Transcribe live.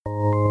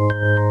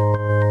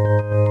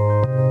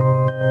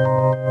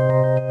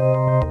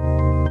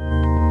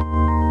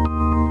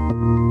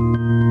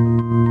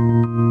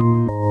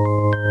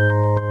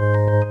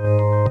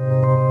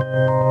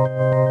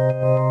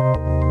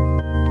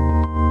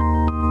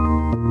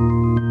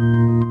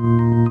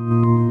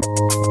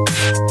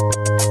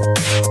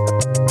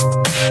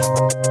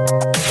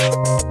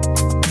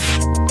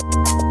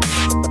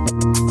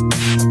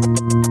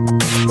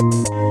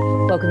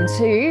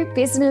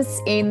Business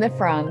in the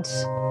Front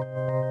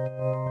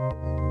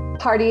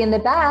Party in the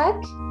Back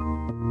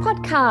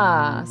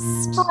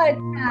podcast.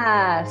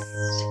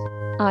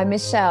 I'm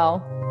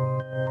Michelle.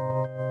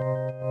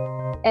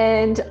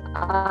 And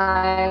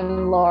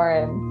I'm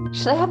Lauren.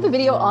 Should I have the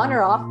video on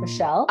or off,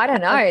 Michelle? I don't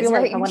know. It's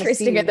very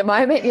interesting at the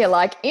moment. You're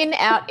like in,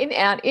 out, in,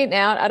 out, in,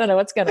 out. I don't know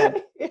what's going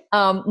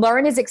on.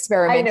 Lauren is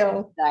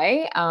experimenting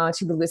today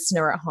to the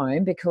listener at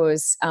home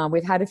because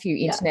we've had a few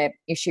internet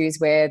issues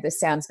where the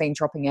sound's been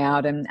dropping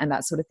out and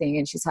that sort of thing,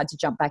 and she's had to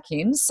jump back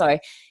in. So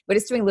we're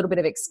just doing a little bit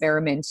of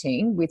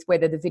experimenting with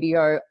whether the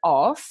video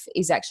off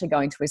is actually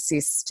going to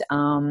assist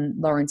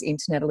Lauren's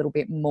internet a little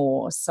bit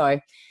more. So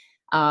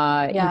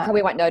you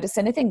probably won't notice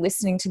anything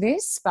listening to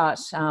this, but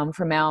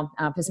from our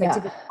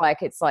perspective,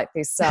 it's like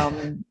this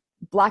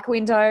black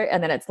window,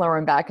 and then it's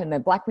Lauren back, and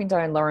then black window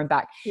and Lauren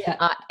back.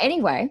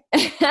 Anyway,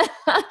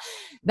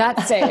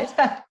 that said,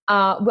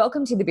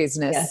 welcome to the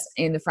Business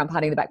in the Front,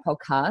 Party in the Back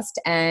podcast.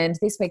 And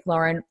this week,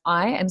 Lauren,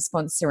 I am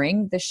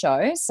sponsoring the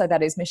show. So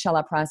that is Michelle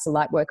R. Price, the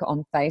Lightworker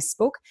on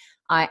Facebook.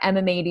 I am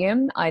a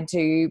medium. I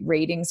do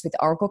readings with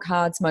oracle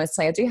cards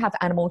mostly. I do have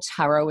animal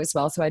tarot as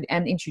well. So I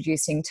am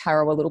introducing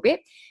tarot a little bit,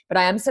 but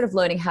I am sort of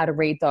learning how to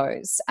read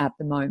those at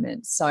the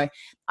moment. So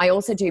I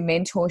also do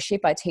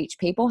mentorship. I teach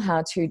people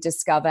how to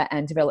discover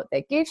and develop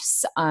their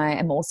gifts. I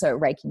am also a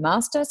Reiki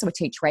master. So I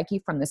teach Reiki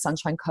from the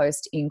Sunshine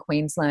Coast in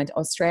Queensland,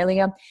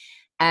 Australia.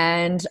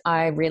 And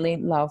I really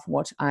love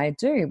what I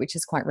do, which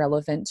is quite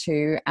relevant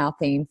to our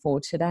theme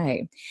for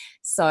today.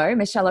 So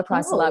Michelle R.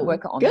 Price,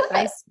 Lightworker on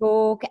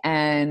Facebook,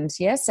 and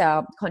yes,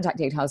 our contact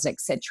details,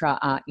 etc.,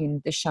 are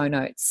in the show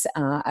notes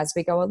as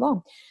we go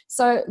along.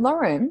 So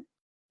Lauren,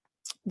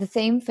 the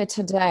theme for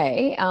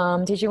today,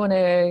 did you want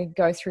to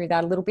go through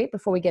that a little bit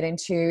before we get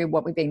into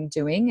what we've been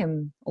doing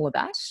and all of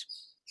that?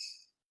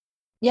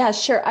 Yeah,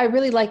 sure. I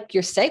really like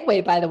your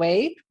segue, by the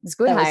way. It's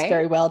good. That was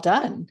very well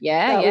done.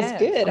 That was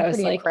good. I was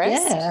like,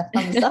 impressed.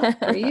 Thumbs up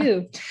for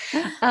you.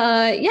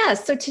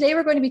 So today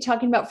we're going to be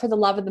talking about For the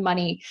Love of the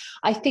Money.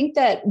 I think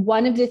that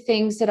one of the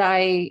things that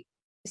I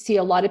see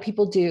a lot of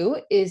people do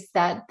is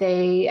that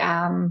they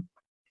kind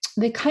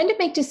of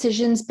make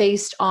decisions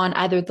based on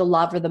either the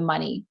love or the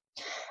money.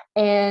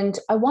 And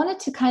I wanted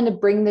to kind of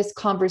bring this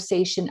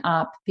conversation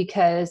up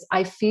because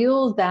I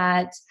feel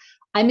that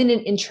I'm in an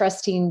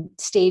interesting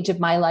stage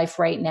of my life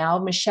right now.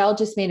 Michelle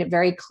just made it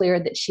very clear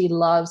that she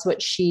loves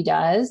what she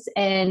does.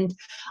 And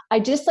I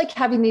just like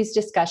having these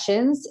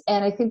discussions.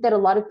 And I think that a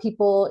lot of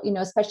people,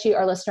 especially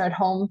our listener at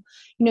home,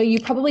 you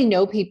probably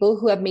know people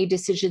who have made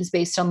decisions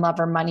based on love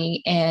or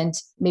money and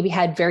maybe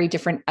had very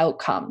different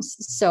outcomes.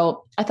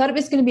 So I thought it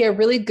was going to be a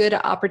really good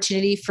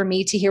opportunity for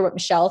me to hear what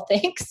Michelle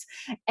thinks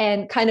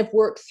and kind of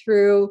work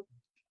through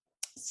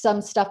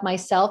some stuff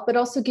myself, but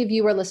also give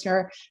you, our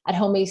listener at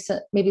home,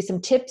 maybe some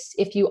tips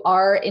if you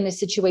are in a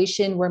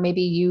situation where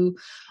maybe you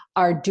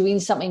are doing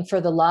something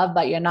for the love,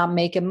 but you're not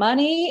making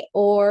money,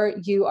 or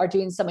you are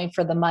doing something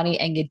for the money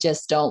and you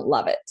just don't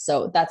love it.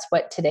 So that's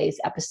what today's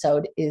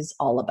episode is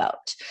all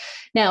about.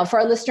 Now, for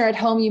our listener at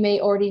home, you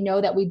may already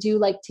know that we do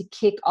like to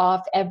kick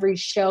off every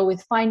show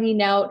with finding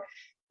out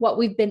what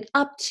we've been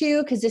up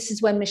to, because this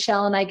is when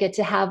Michelle and I get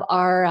to have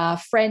our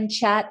friend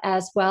chat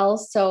as well.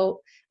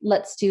 So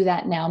let's do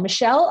that now.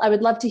 Michelle, I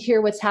would love to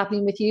hear what's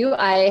happening with you.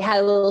 I had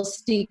a little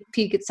sneak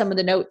peek at some of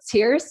the notes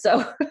here.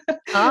 So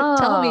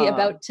tell me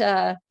about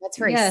that's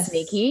very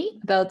sneaky.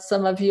 About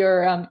some of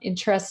your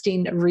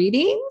interesting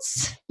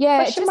readings.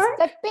 Yeah,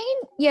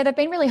 they've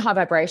been really high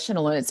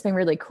vibrational, and it's been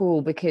really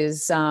cool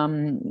because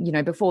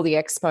before the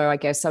expo, I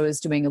guess I was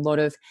doing a lot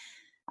of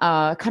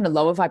kind of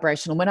lower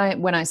vibrational.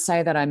 When I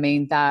say that, I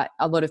mean that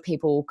a lot of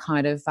people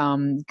kind of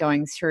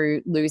going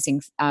through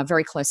losing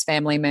very close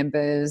family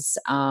members,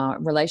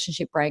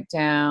 relationship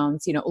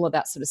breakdowns, all of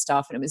that sort of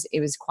stuff, and it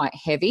was quite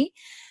heavy.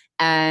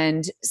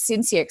 And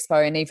since the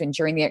expo, and even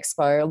during the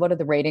expo, a lot of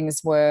the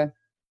readings were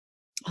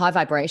high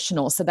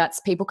vibrational. So that's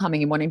people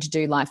coming in wanting to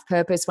do life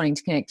purpose, wanting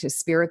to connect to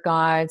spirit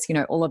guides,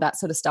 all of that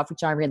sort of stuff,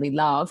 which I really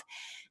love.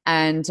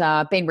 And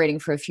been reading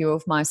for a few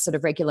of my sort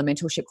of regular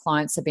mentorship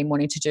clients have been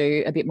wanting to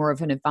do a bit more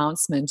of an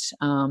advancement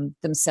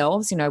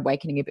themselves,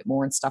 awakening a bit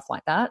more and stuff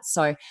like that.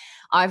 So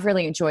I've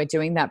really enjoyed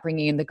doing that,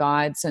 bringing in the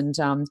guides and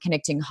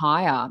connecting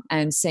higher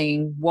and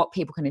seeing what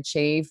people can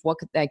achieve, what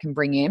they can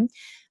bring in,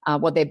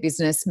 what their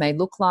business may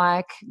look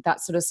like,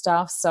 that sort of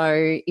stuff.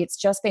 So it's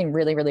just been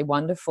really, really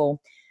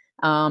wonderful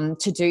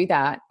to do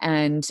that.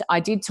 And I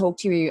did talk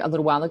to you a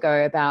little while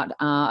ago about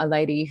a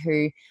lady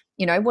who,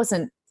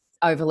 wasn't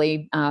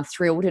overly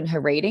thrilled in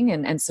her reading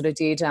and sort of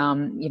did,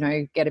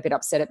 get a bit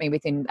upset at me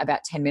within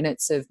about 10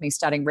 minutes of me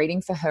starting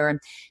reading for her. And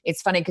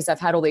it's funny because I've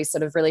had all these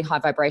sort of really high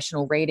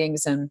vibrational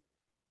readings and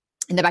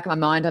in the back of my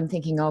mind, I'm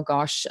thinking, oh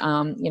gosh,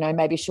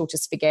 maybe she'll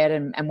just forget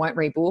and won't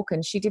rebook.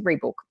 And she did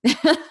rebook.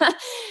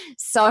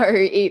 So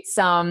it's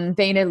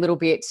been a little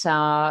bit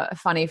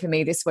funny for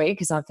me this week,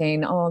 because I've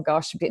been, oh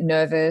gosh, a bit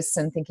nervous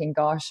and thinking,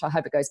 gosh, I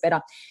hope it goes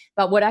better.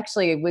 But what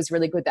actually was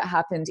really good that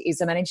happened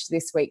is I managed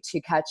this week to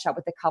catch up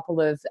with a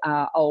couple of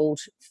old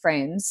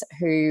friends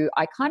who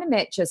I kind of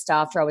met just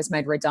after I was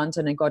made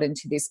redundant and got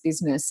into this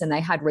business, and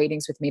they had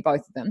readings with me,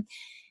 both of them.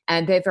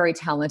 And they're very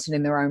talented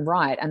in their own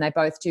right. And they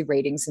both do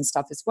readings and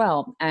stuff as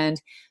well. And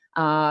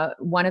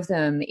one of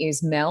them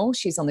is Mel.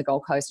 She's on the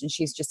Gold Coast, and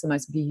she's just the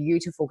most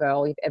beautiful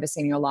girl you've ever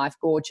seen in your life.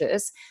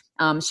 Gorgeous.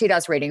 She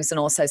does readings and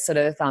also sort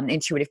of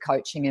intuitive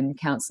coaching and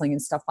counseling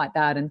and stuff like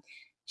that. And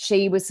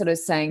she was sort of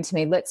saying to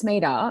me, let's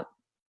meet up.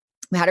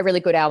 We had a really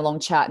good hour-long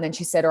chat, and then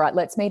she said, all right,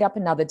 let's meet up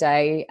another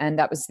day, and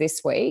that was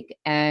this week,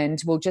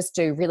 and we'll just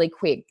do really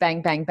quick,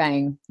 bang, bang,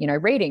 bang,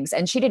 readings.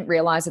 And she didn't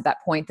realize at that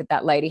point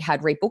that lady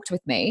had rebooked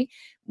with me.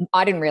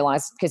 I didn't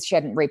realize because she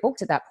hadn't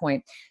rebooked at that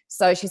point.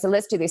 So she said,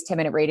 let's do these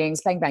 10-minute readings,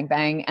 bang, bang,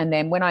 bang. And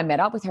then when I met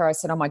up with her, I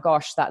said, oh my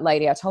gosh, that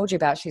lady I told you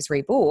about, she's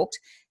rebooked.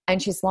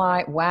 And she's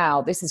like,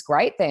 wow, this is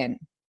great then.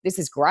 This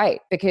is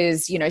great,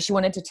 because, she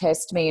wanted to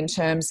test me in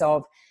terms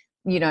of,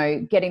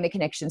 getting the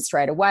connection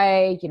straight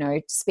away,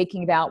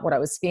 speaking about what I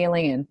was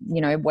feeling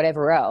and,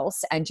 whatever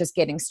else, and just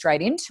getting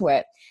straight into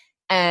it.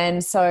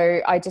 And so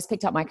I just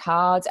picked up my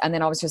cards, and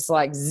then I was just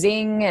like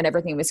zing, and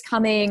everything was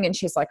coming. And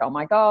she's like, oh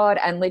my God.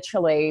 And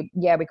literally,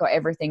 we got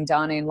everything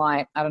done in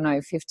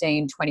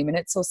 15, 20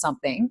 minutes or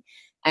something.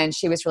 And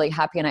she was really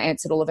happy, and I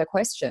answered all of her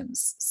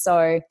questions.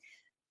 So,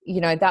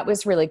 that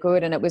was really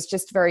good. And it was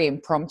just very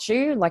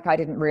impromptu. Like, I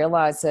didn't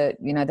realize that,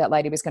 that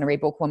lady was going to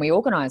rebook when we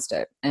organized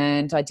it,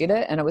 and I did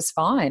it, and it was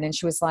fine. And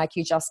she was like,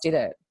 you just did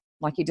it.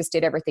 Like, you just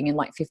did everything in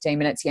 15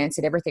 minutes. You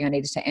answered everything I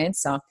needed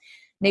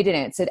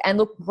answered. And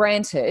look,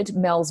 granted,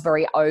 Mel's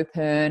very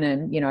open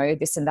and,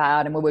 this and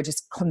that. And we were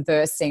just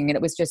conversing, and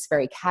it was just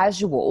very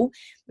casual,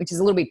 which is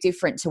a little bit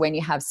different to when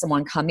you have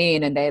someone come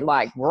in and they're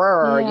like,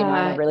 roar,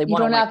 and really want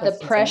to. You don't have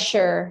the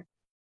pressure.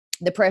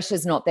 The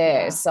pressure's not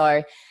there. Yeah.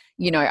 So,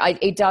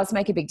 it does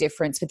make a big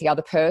difference with the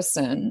other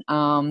person.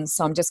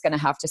 So I'm just going to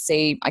have to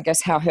see, I guess,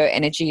 how her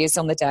energy is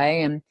on the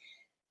day and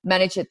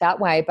manage it that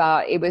way.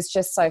 But it was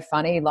just so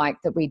funny,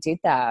 that we did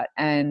that.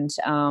 And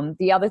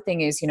the other thing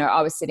is,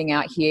 I was sitting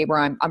out here where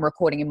I'm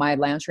recording in my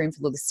lounge room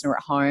for the listener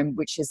at home,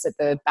 which is at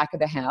the back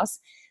of the house.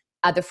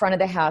 At the front of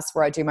the house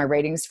where I do my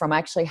readings from, I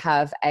actually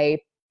have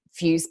a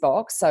fuse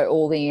box. So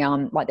all the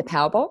the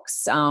power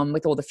box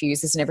with all the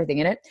fuses and everything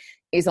in it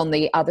is on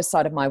the other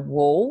side of my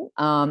wall.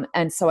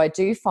 And so I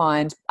do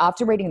find,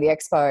 after reading the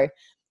expo,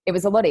 it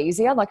was a lot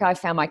easier. I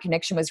found my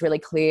connection was really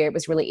clear. It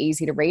was really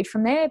easy to read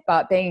from there.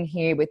 But being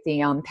here with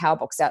the power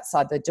box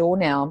outside the door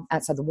now,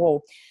 outside the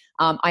wall,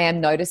 I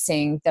am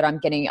noticing that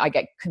I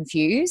get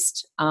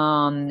confused,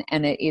 and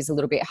it is a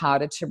little bit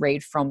harder to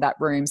read from that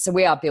room. So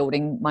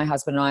my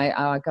husband and I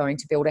are going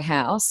to build a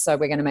house. So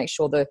we're going to make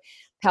sure the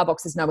power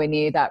box is nowhere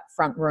near that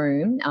front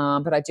room.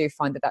 But I do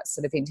find that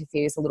sort of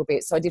interferes a little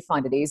bit. So I did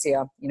find it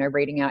easier,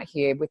 reading out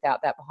here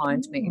without that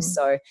behind me.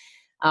 So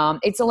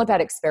it's all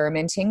about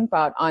experimenting,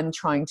 but I'm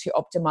trying to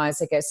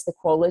optimize, I guess, the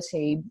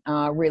quality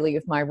really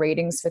of my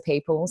readings for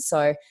people.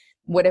 So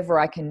whatever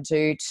I can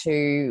do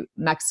to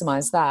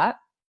maximize that,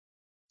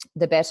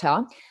 the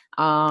better.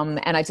 And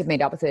I did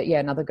meet up with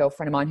another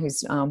girlfriend of mine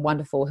who's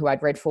wonderful, who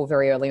I'd read for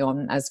very early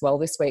on as well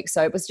this week.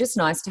 So it was just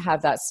nice to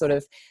have that sort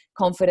of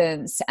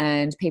confidence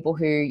and people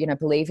who,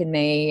 believe in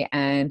me.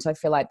 And I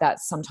feel like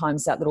that's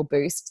sometimes that little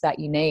boost that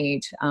you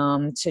need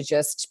to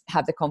just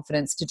have the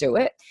confidence to do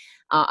it.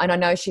 And I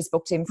know she's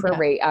booked in for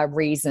a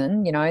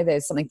reason,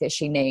 there's something that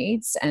she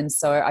needs. And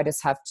so I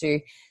just have to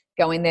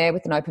go in there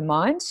with an open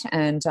mind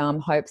and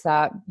hope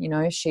that,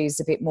 she's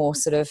a bit more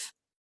sort of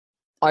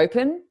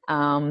open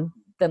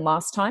than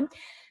last time,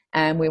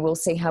 and we will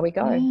see how we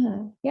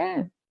go.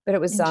 Yeah. But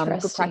it was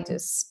good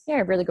practice.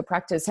 Yeah, really good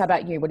practice. How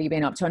about you? What have you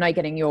been up to? I know you're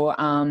getting your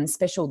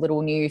special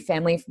little new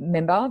family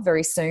member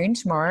very soon,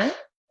 tomorrow.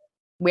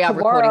 We are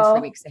recording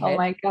 3 weeks ahead. Oh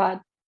my God.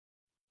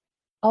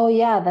 Oh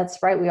yeah, that's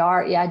right. We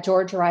are. Yeah,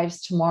 George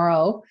arrives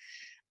tomorrow.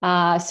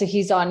 So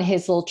he's on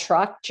his little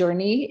truck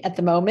journey at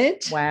the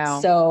moment.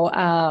 Wow. So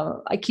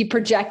I keep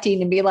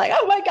projecting and be like,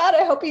 oh my God,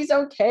 I hope he's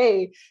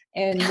okay.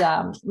 And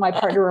my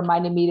partner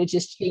reminded me to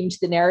just change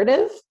the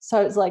narrative. So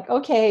I was like,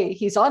 okay,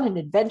 he's on an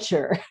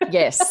adventure.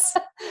 Yes.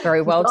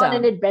 Very well done. On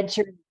an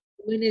adventure,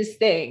 doing his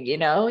thing,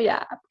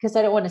 Yeah. Because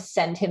I don't want to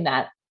send him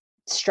that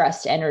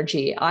stressed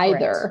energy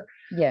either.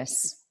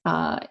 Correct.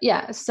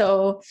 Yes.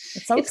 So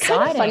it's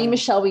kind of funny,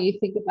 Michelle, when you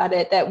think about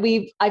it, that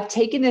I've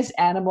taken this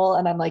animal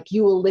and I'm like,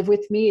 you will live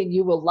with me and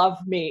you will love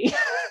me.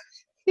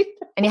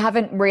 And you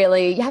haven't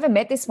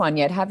met this one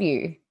yet, have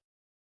you?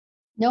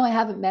 No, I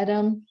haven't met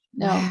him.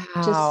 No, wow.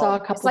 Just saw a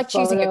couple. It's like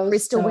choosing a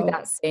crystal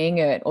without seeing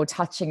it or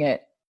touching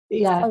it.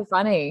 Yeah. It's so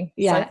funny.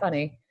 Yeah. So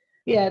funny.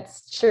 Yeah,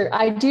 it's true.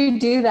 I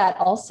do that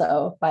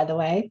also, by the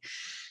way.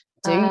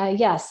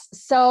 Yes.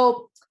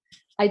 So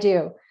I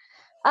do.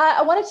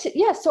 I wanted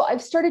to, so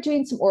I've started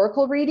doing some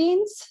oracle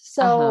readings.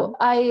 So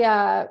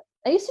I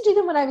I used to do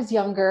them when I was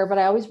younger, but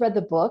I always read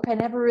the book. I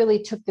never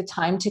really took the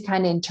time to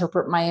kind of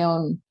interpret my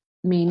own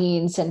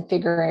meanings and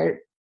figure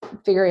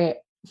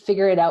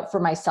it out for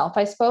myself,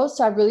 I suppose.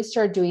 So I really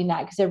started doing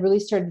that because I really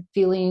started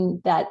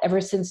feeling that ever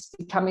since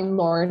becoming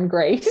Lauren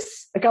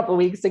Grace a couple of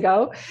weeks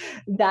ago,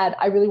 that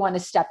I really want to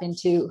step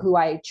into who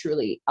I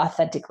truly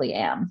authentically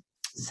am.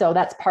 So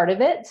that's part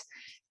of it.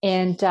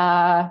 And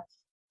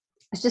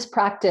it's just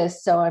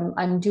practice. So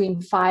I'm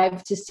doing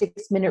 5 to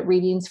 6 minute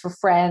readings for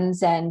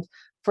friends and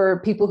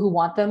for people who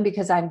want them,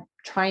 because I'm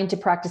trying to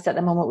practice at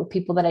the moment with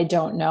people that I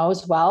don't know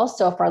as well.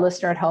 So if our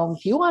listener at home,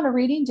 if you want a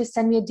reading, just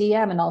send me a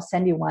DM and I'll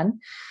send you one.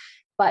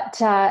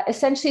 But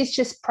essentially it's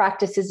just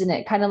practice, isn't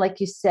it? Kind of like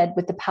you said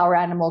with the power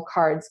animal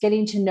cards,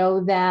 getting to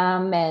know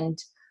them, and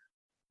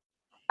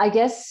I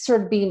guess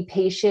sort of being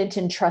patient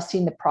and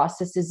trusting the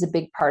process is a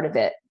big part of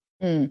it.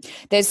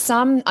 There's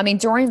some, I mean,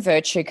 Doreen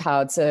Virtue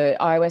cards I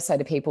always say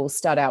to people,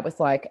 start out with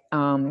like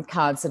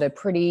cards that are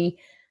pretty,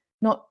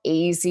 not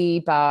easy,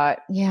 but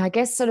yeah, I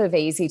guess sort of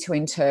easy to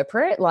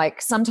interpret.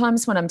 Like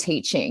sometimes when I'm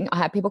teaching, I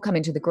have people come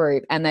into the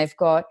group and they've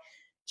got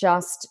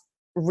just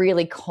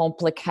really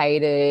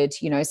complicated,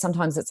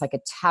 sometimes it's like a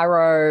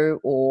tarot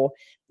or,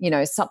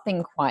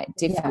 something quite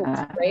difficult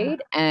to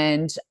read.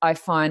 And I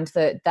find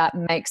that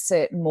makes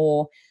it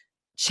more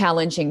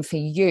challenging for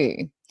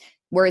you.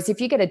 Whereas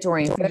if you get a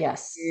Doreen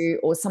Virtue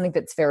or something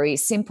that's very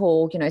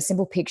simple,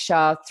 simple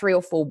picture, 3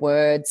 or 4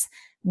 words,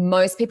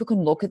 most people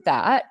can look at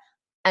that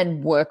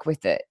and work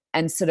with it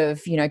and sort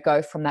of,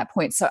 go from that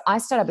point. So I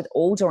started with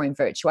all Doreen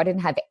Virtue. I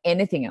didn't have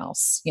anything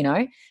else,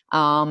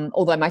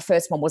 although my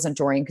first one wasn't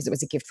Doreen because it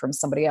was a gift from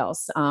somebody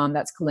else.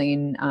 That's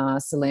Colleen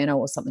Salerno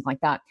or something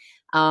like that.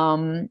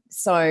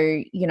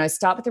 So,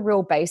 start with the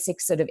real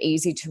basic sort of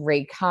easy to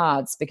read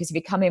cards, because if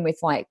you come in with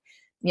like,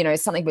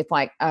 something with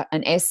like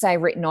an essay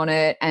written on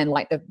it and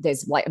like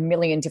there's like a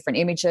million different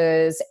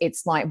images,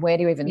 it's like, where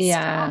do you even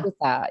start with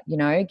that?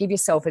 Give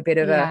yourself a bit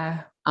of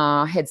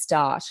a head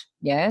start.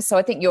 Yeah. So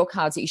I think your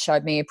cards that you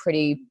showed me are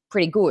pretty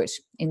good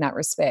in that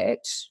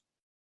respect.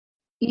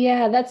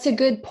 Yeah, that's a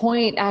good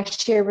point.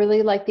 Actually, I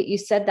really like that you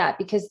said that,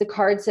 because the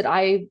cards that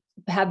I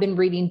have been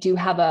reading do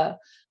have a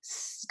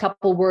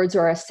couple words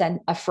or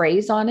a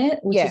phrase on it,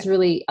 which is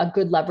really a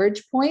good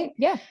leverage point.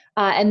 Yeah.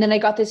 And then I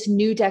got this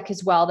new deck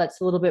as well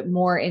that's a little bit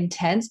more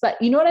intense. But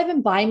you know what I've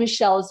been buying,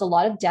 Michelle, is a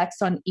lot of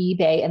decks on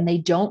eBay and they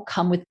don't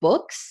come with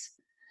books.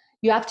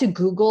 You have to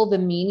Google the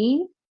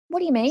meaning. What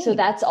do you mean? So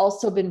that's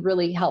also been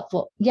really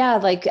helpful. Yeah,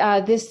 like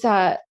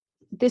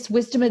this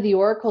Wisdom of the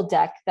Oracle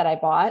deck that I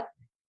bought,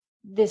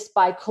 this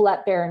by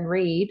Colette Baron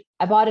Reid.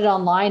 I bought it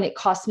online. It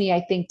cost me,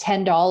 I think,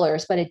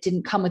 $10, but it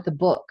didn't come with the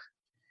book.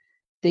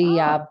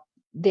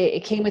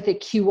 It came with a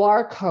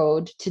QR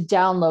code to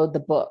download the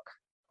book.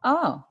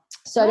 Oh,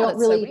 so I don't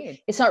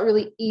really, it's not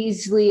really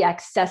easily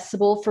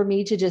accessible for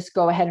me to just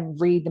go ahead and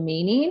read the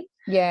meaning.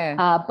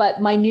 Yeah.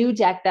 But my new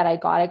deck that I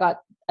got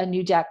a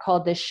new deck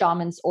called the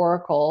Shaman's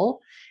Oracle,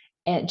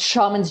 and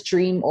Shaman's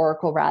Dream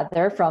Oracle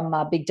rather, from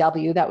Big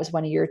W. That was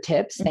one of your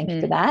tips. Thank you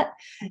for that.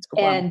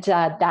 And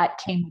that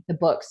came with the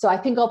book. So I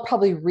think I'll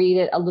probably read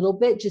it a little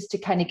bit just to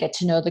kind of get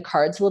to know the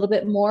cards a little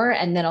bit more.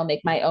 And then I'll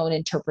make my own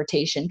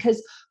interpretation.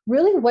 Because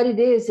really what it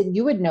is, and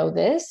you would know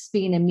this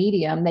being a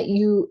medium, that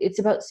it's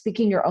about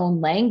speaking your own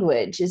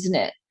language, isn't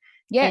it?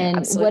 Yeah. And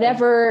absolutely.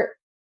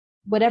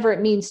 whatever it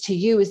means to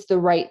you is the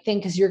right thing,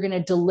 because you're going to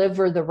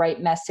deliver the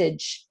right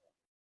message.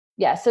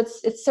 Yes,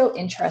 it's so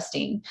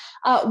interesting.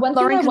 One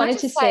Lauren, thing I wanted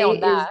to say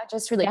on that,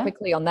 just really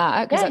quickly on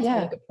that, because that's a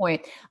really good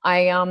point.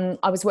 I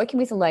was working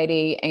with a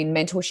lady in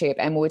mentorship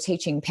and we were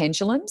teaching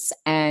pendulums,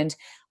 and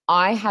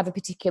I have a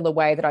particular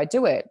way that I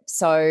do it.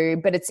 So,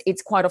 but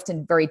it's quite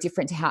often very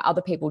different to how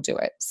other people do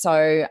it.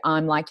 So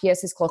I'm like,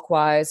 yes, it's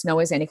clockwise, no,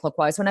 it's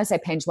anti-clockwise. When I say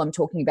pendulum, I'm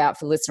talking about,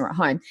 for the listener at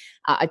home,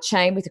 a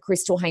chain with a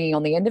crystal hanging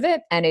on the end of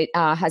it, and it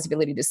has the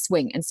ability to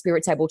swing, and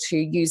spirit's able to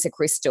use the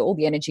crystal,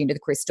 the energy into the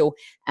crystal,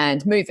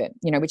 and move it,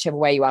 whichever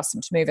way you ask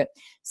them to move it.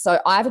 So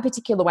I have a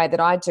particular way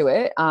that I do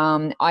it.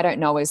 I don't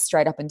know as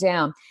straight up and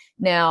down.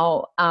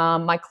 Now,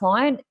 my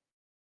client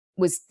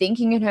was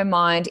thinking in her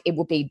mind it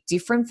would be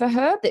different for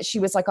her, that she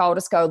was like, I'll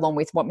just go along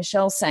with what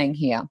Michelle's saying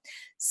here.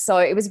 So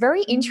it was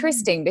very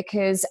interesting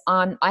because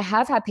I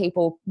have had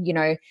people,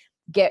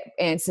 get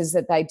answers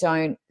that they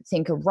don't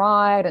think are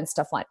right and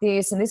stuff like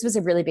this. And this was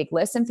a really big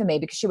lesson for me,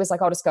 because she was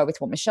like, I'll just go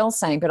with what Michelle's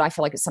saying, but I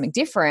feel like it's something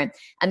different.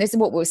 And this is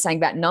what we were saying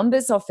about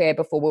numbers off air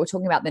before. We were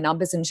talking about the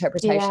numbers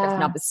interpretation of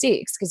number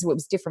 6, because it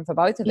was different for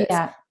both of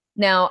us.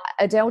 Now,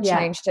 Adele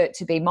changed it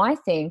to be my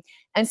thing.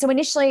 And so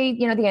initially,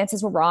 the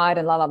answers were right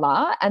and la, la,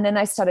 la. And then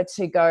they started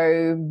to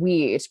go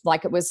weird.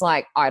 Like it was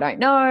like, I don't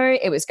know.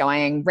 It was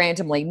going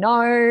randomly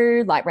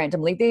no, like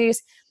randomly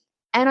this.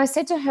 And I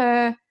said to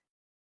her,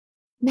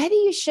 maybe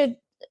you should,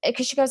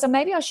 because she goes, oh,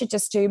 maybe I should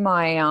just do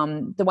my,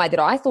 the way that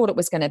I thought it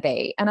was going to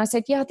be. And I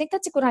said, yeah, I think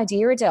that's a good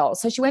idea, Adele.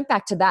 So she went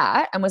back to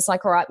that and was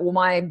like, all right, well,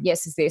 my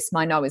yes is this,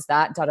 my no is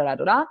that, da, da, da,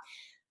 da, da.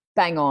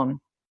 Bang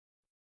on.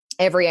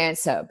 Every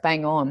answer,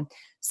 bang on.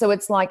 So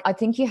it's like, I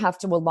think you have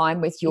to align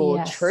with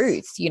your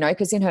truth,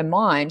 because in her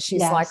mind,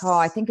 she's like, oh,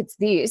 I think it's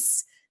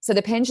this. So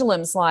the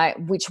pendulum's like,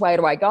 which way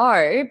do I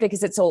go?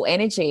 Because it's all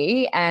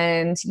energy.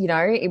 And, you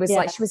know, it was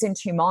like she was in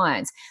two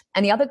minds.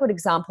 And the other good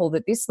example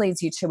that this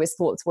leads you to is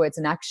thoughts, words,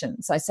 and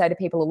actions. I say to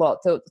people a lot,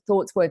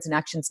 thoughts, words, and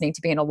actions need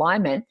to be in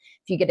alignment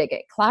if you're going to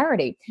get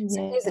clarity.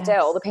 So here's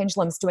Adele, the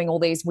pendulum's doing all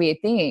these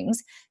weird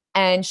things,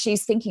 and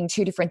she's thinking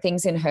two different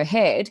things in her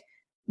head.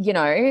 You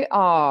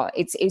know,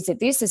 is it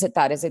this? Is it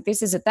that? Is it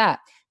this? Is it that?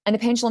 And the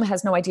pendulum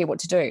has no idea what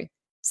to do.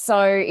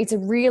 So it's a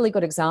really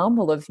good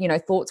example of, you know,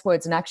 thoughts,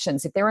 words, and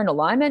actions. If they're in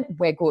alignment,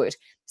 we're good.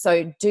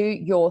 So do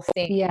your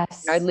thing, you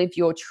know, live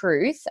your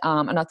truth.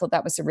 And I thought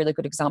that was a really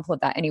good example of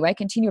that. Anyway,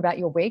 continue about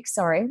your week.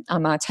 Sorry,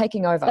 I'm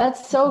taking over.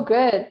 That's so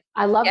good.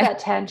 I love that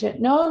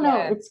tangent. No,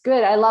 it's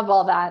good. I love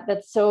all that.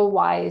 That's so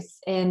wise.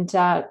 And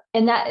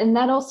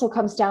that also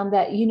comes down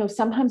that, you know,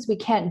 sometimes we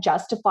can't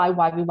justify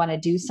why we want to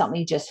do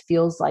something. It just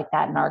feels like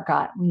that in our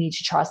gut. We need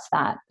to trust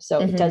that.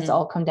 So it does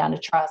all come down to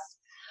trust.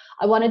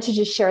 I wanted to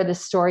just share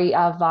this story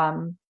of,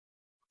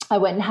 I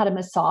went and had a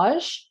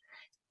massage,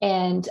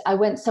 and I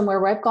went somewhere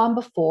where I've gone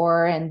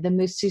before, and the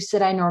masseuse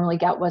that I normally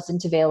get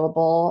wasn't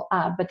available.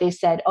 But they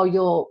said,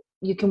 oh,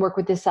 you can work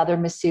with this other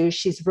masseuse.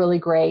 She's really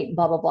great,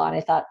 blah, blah, blah. And I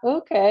thought,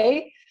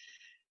 okay.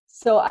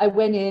 So I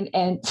went in,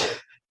 and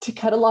to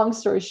cut a long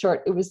story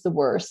short, it was the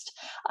worst.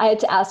 I had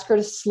to ask her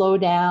to slow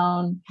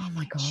down. Oh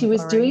my God. She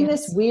was doing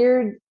this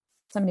weird.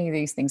 So many of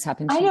these things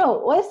happen to I know.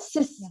 What's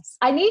this?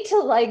 I need to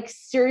like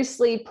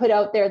seriously put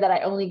out there that I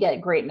only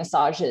get great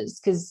massages,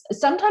 because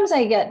sometimes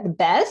I get the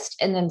best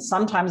and then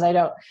sometimes I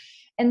don't.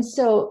 And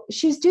so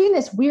she was doing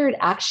this weird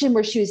action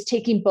where she was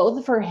taking both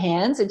of her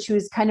hands and she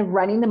was kind of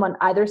running them on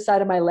either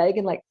side of my leg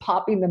and like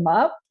popping them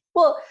up.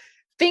 Well,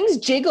 things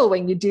jiggle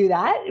when you do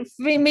that.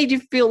 It made you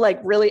feel like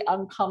really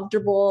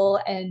uncomfortable.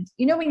 And,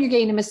 you know, when you're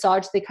getting a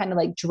massage, they kind of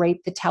like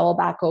drape the towel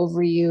back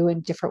over you in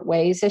different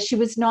ways. So she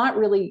was not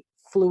really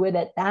fluid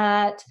at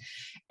that.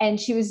 And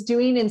she was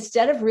doing,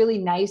 instead of really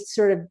nice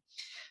sort of,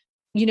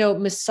 you know,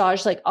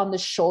 massage like on the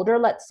shoulder,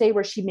 let's say,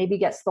 where she maybe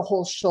gets the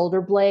whole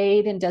shoulder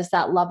blade and does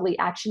that lovely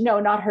action. No,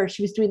 not her.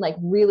 She was doing like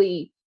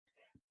really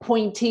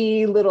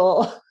pointy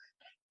little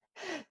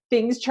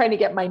things trying to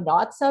get my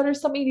knots out or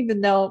something,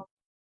 even though,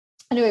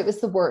 anyway, it was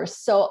the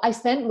worst. So I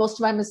spent most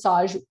of my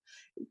massage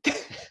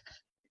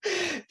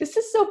this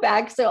is so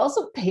bad because I'm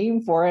also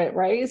paying for it,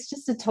 right? It's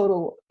just a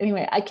total,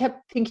 anyway, I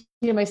kept thinking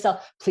to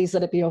myself, please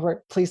let it be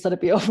over. Please let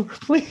it be over.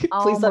 Please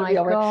let it be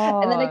over.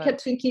 And then I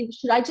kept thinking,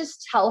 should I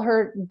just tell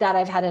her that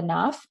I've had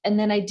enough? And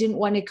then I didn't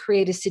want to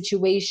create a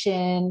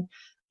situation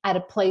at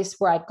a place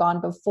where I'd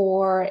gone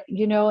before,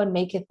 you know, and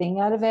make a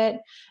thing out of it.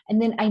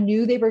 And then I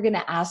knew they were going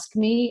to ask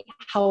me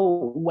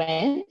how it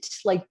went.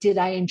 Like, did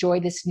I enjoy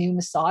this new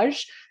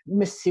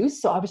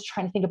masseuse? So I was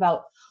trying to think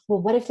about,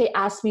 well, what if they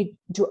asked me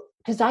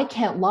because I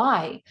can't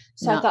lie.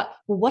 So I thought,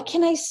 well, what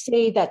can I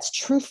say that's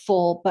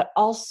truthful, but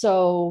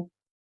also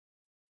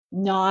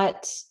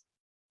not,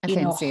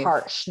 offensive, you know,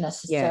 harsh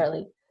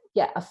necessarily.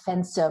 Yeah,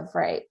 offensive.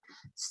 Right.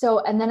 So,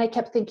 and then I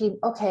kept thinking,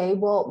 okay,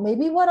 well,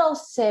 maybe what I'll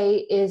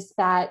say is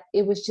that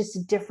it was just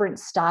a different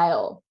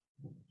style.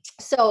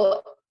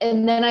 So,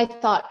 and then I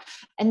thought,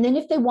 and then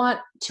if they want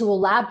to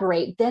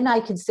elaborate, then I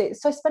can say,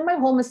 so I spent my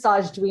whole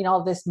massage doing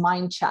all this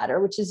mind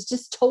chatter, which is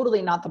just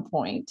totally not the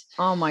point.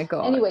 Oh my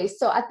God. Anyway,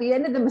 so at the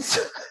end of the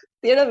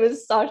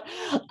massage,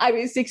 I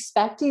was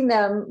expecting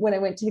them when I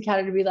went to the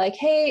counter to be like,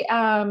 hey,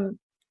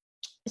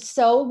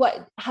 so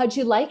how'd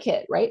you like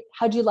it? Right?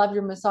 How'd you love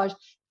your massage?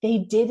 They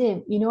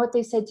didn't. You know what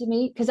they said to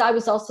me? Because I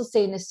was also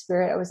saying the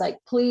spirit, I was like,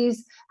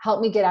 please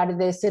help me get out of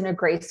this in a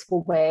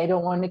graceful way. I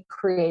don't want to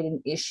create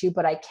an issue,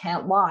 but I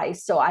can't lie.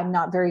 So I'm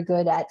not very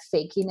good at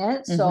faking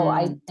it. So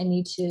I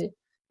need to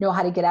know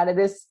how to get out of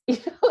this, you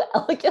know,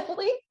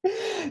 elegantly.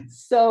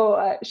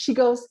 So she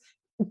goes,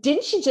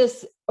 didn't she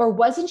just, or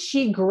wasn't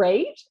she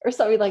great? Or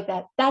something like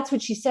that. That's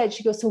what she said.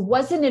 She goes, so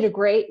wasn't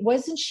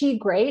she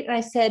great? And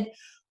I said,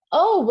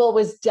 oh, well, it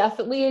was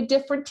definitely a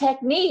different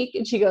technique.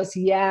 And she goes,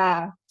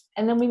 yeah.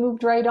 And then we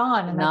moved right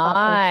on. And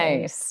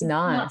nice.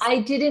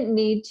 I didn't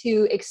need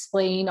to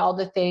explain all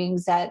the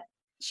things that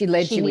she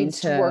led you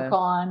needs into to work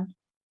on.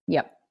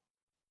 Yep.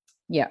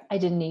 I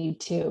didn't need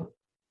to.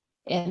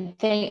 And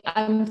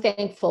I'm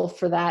thankful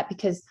for that,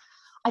 because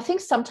I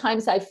think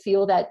sometimes I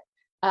feel that,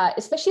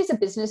 especially as a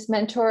business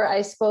mentor,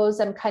 I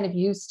suppose I'm kind of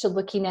used to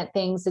looking at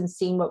things and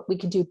seeing what we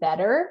could do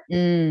better.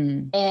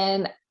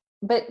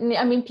 But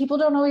I mean, people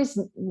don't always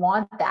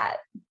want that.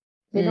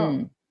 They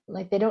don't.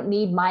 Like, they don't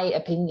need my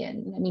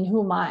opinion. I mean,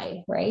 who am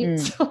I, right?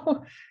 So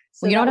well,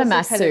 you're not a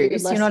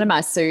masseuse. You're not a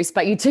masseuse,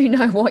 but you do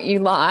know what you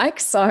like.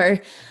 So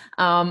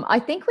I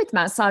think with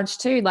massage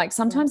too, like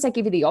sometimes I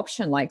give you the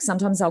option. Like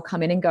sometimes I'll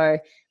come in and go,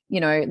 you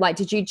know, like,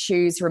 did you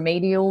choose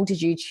remedial?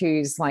 Did you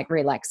choose like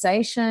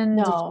relaxation?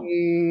 No. Did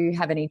you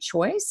have any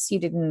choice? You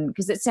didn't,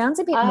 because it sounds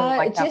a bit more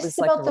like that was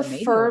like about the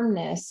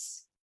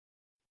firmness.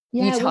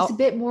 Yeah, it was a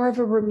bit more of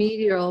a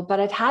remedial, but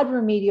I've had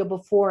remedial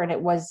before, and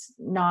it was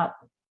not.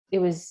 It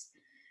was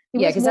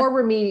more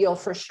remedial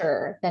for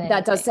sure than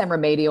that does sound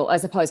remedial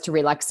as opposed to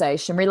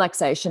relaxation.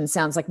 Relaxation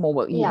sounds like more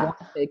what you want.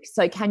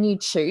 So can you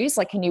choose?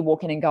 Like, can you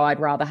walk in and go, I'd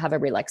rather have a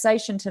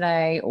relaxation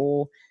today,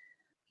 or?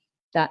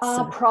 That's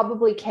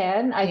probably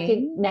can. I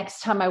think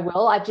next time I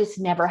will. I've just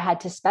never had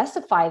to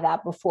specify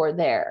that before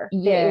there.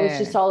 Yeah. It was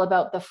just all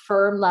about the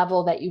firm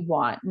level that you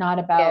want, not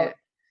about,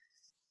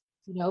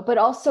 but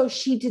also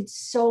she did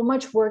so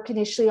much work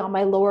initially on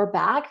my lower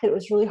back that it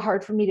was really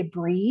hard for me to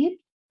breathe.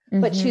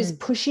 But she was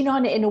pushing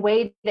on it in a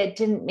way that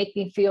didn't make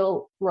me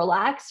feel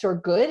relaxed or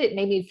good. It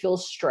made me feel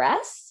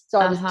stressed. So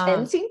I was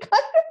tensing kind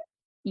of.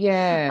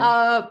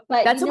 Yeah.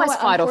 But that's almost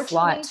fight or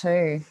flight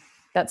too.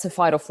 That's a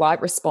fight or flight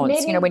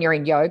response. Maybe, when you're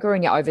in yoga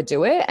and you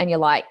overdo it and you're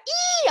like,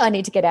 I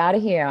need to get out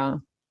of here.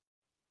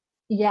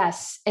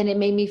 Yes. And it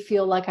made me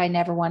feel like I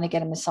never want to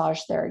get a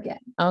massage there again.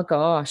 Oh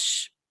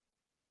gosh.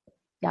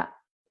 Yeah.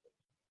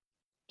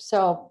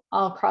 So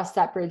I'll cross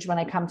that bridge when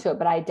I come to it,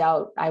 but I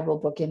doubt I will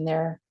book in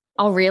there.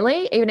 Oh,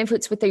 really? Even if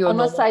it's with your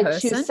unless normal I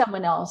person? Choose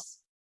someone else.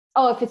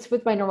 Oh, if it's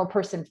with my normal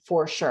person,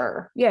 for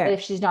sure. Yeah. But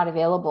if she's not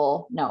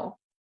available, no.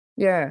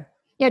 Yeah.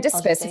 Yeah. Just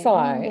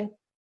specify. Just say,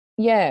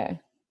 yeah.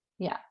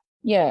 Yeah.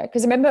 Yeah.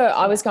 Because I remember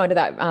I was going to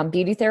that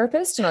beauty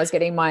therapist and I was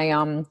getting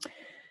my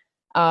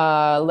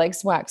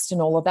legs waxed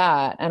and all of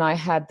that. And I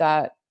had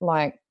that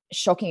like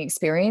shocking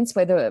experience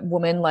where the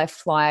woman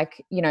left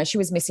like, she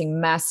was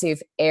missing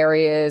massive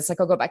areas.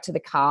 Like I got back to the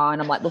car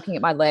and I'm like looking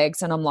at my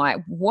legs and I'm like,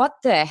 what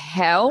the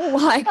hell?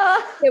 Like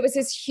there was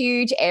this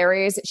huge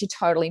areas that she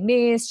totally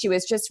missed. She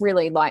was just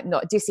really like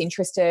not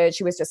disinterested.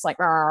 She was just like,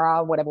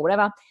 rah,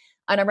 whatever.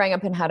 And I rang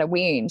up and had a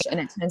whinge and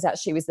it turns out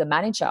she was the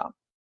manager.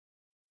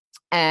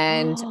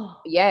 And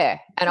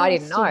and I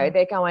didn't know.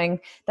 They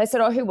said,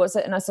 oh, who was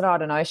it? And I said, oh, I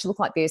don't know. She looked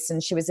like this.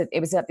 And it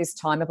was at this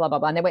time, blah, blah,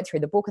 blah. And they went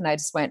through the book and they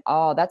just went,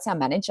 oh, that's our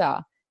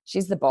manager.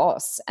 She's the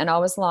boss. And I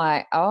was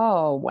like,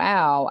 oh,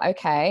 wow.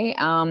 Okay.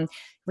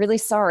 Really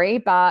sorry,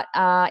 but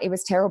it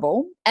was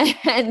terrible.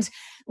 And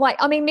like,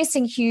 I mean,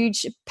 missing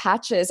huge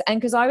patches. And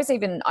because I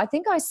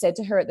think I said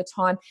to her at the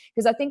time,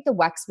 because I think the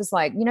wax was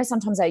like,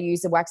 sometimes I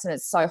use the wax and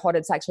it's so hot,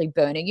 it's actually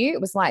burning you.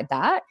 It was like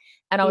that.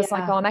 And I was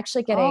like, oh, I'm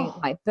actually getting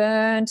like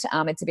burnt.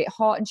 It's a bit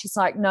hot. And she's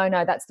like, no,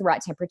 that's the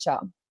right temperature.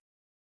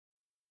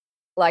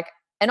 Like,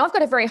 and I've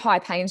got a very high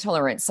pain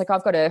tolerance. Like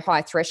I've got a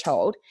high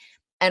threshold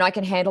and I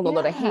can handle a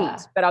lot of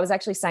heat. But I was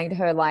actually saying to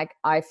her, like,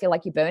 I feel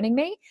like you're burning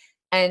me.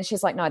 And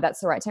she's like, no, that's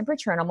the right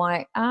temperature. And I'm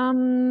like,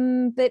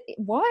 but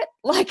what?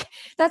 Like,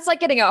 that's like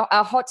getting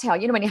a hot towel.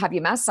 When you have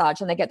your massage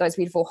and they get those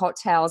beautiful hot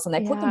towels and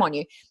they put them on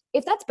you.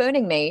 If that's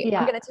burning me,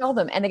 I'm going to tell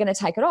them and they're going to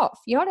take it off.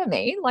 You know what I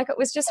mean? Like it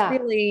was just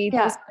really,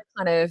 there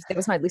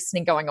was no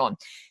listening going on.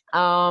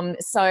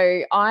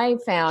 So I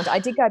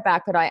did go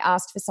back, but I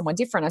asked for someone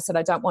different. I said,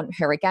 I don't want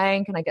her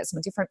again. Can I get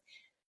someone different?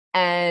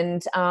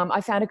 And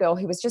I found a girl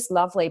who was just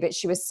lovely, but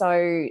she was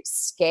so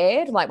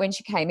scared. Like when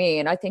she came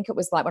in, I think it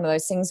was like one of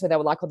those things where they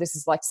were like, oh, this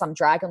is like some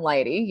dragon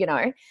lady,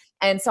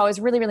 And so it was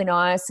really, really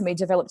nice. And we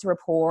developed a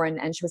rapport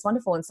and she was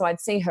wonderful. And so I'd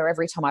see her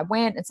every time I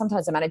went. And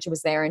sometimes the manager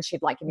was there and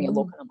she'd like give me a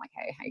look and I'm like,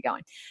 hey, how you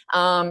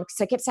going?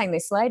 So I kept saying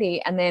this lady.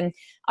 And then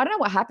I don't know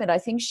what happened. I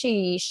think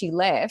she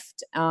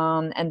left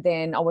and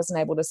then I wasn't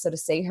able to sort of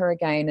see her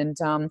again.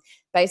 And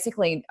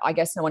basically, I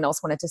guess no one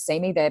else wanted to see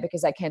me there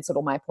because they cancelled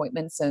all my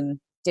appointments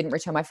and didn't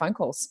return my phone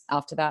calls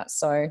after that.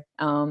 So,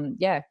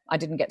 I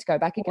didn't get to go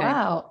back again.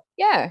 Wow.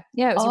 Yeah.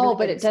 Yeah. It was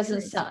but it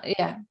doesn't sound,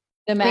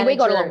 The manager, we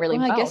got along really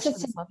well. I guess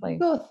it's a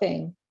good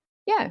thing.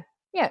 Yeah.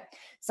 Yeah.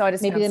 So I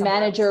just maybe the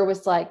manager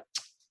was like,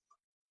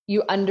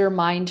 you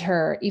undermined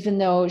her, even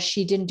though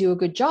she didn't do a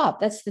good job.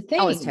 That's the thing.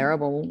 That was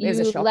terrible. It was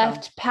a shocker.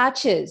 Left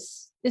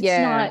patches. It's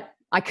not.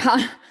 I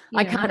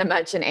can't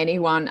imagine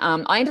anyone.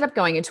 I ended up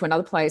going into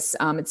another place.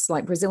 It's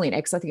like Brazilian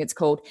X, I think it's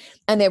called.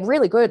 And they're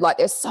really good. Like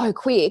they're so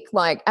quick.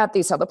 Like at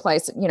this other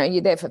place,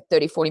 you're there for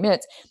 30, 40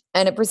 minutes.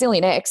 And at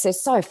Brazilian X, they're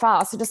so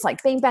fast. They're just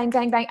like bang, bang,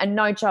 bang, bang. And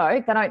no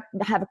joke. They don't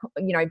have,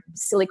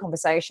 silly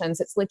conversations.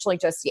 It's literally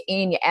just you're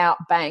in, you're out,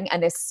 bang.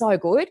 And they're so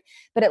good.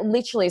 But it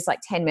literally is like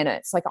 10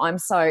 minutes. Like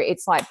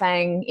it's like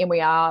bang, in we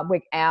are,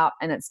 we're out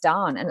and it's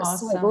done. And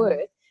it's so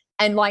good.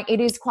 And like, it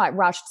is quite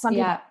rushed. Some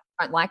people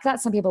don't like that.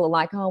 Some people are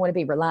like, oh, I want to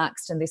be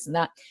relaxed and this and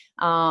that.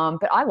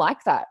 But I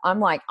like that. I'm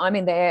like, I'm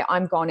in there.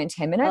 I'm gone in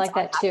 10 minutes. I like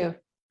that too.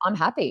 I'm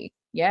happy.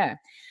 Yeah.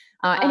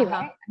 Anyway,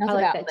 enough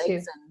like about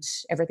legs and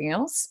everything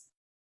else.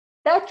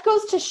 That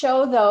goes to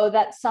show, though,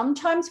 that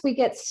sometimes we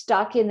get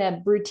stuck in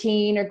a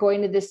routine or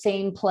going to the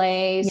same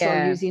place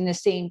or using the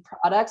same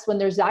products when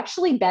there's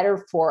actually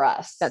better for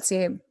us. That's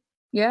it.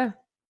 Yeah.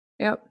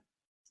 Yep.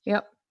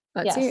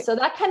 That's it. So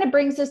that kind of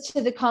brings us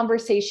to the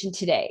conversation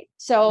today.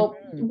 So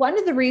one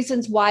of the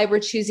reasons why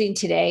we're choosing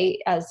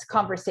today as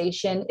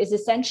conversation is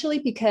essentially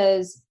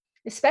because,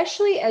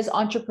 especially as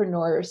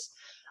entrepreneurs,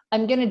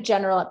 I'm going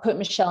to put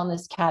Michelle in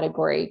this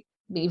category,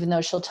 even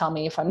though she'll tell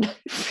me if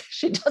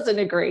she doesn't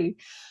agree.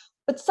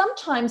 But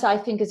sometimes I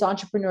think as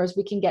entrepreneurs,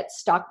 we can get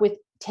stuck with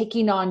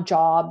taking on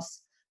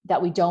jobs that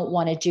we don't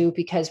want to do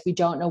because we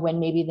don't know when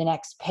maybe the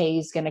next pay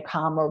is going to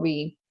come, or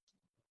we're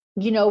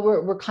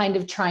kind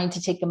of trying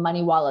to take the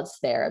money while it's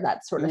there,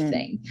 that sort of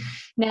thing.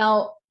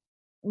 Now,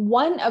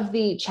 one of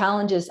the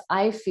challenges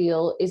I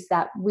feel is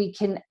that we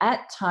can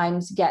at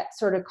times get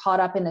sort of caught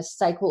up in a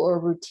cycle or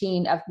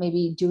routine of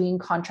maybe doing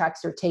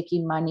contracts or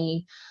taking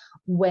money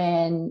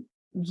when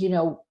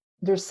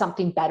there's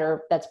something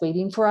better that's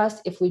waiting for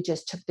us if we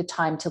just took the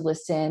time to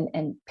listen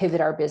and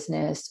pivot our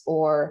business,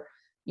 or,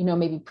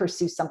 maybe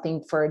pursue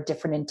something for a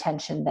different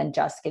intention than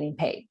just getting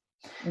paid.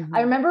 Mm-hmm.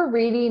 I remember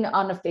reading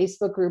on a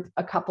Facebook group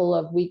a couple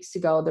of weeks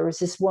ago, there was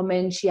this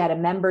woman, she had a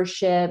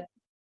membership,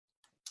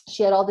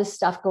 she had all this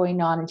stuff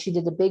going on, and she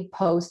did a big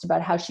post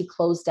about how she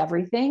closed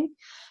everything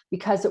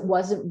because it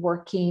wasn't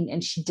working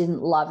and she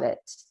didn't love it.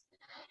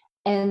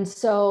 And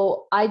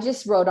so I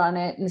just wrote on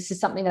it, and this is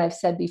something that I've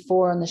said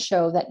before on the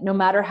show, that no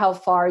matter how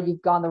far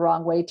you've gone the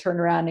wrong way, turn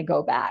around and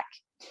go back.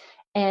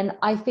 And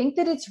I think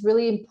that it's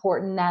really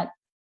important that,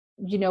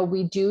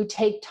 we do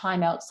take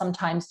time out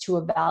sometimes to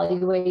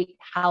evaluate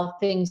how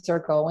things are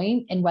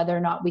going and whether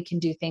or not we can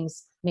do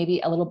things maybe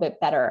a little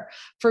bit better.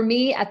 For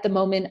me at the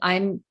moment,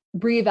 I'm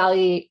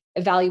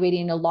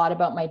evaluating a lot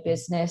about my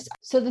business.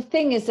 So the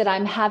thing is that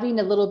I'm having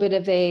a little bit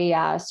of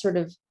a sort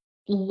of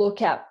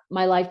look at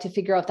my life to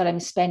figure out that I'm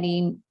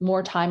spending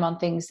more time on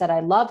things that I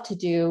love to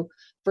do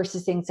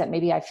versus things that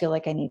maybe I feel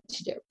like I need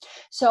to do.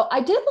 So I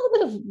did a little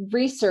bit of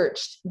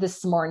research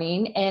this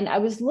morning, and I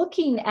was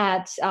looking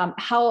at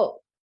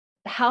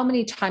how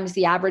many times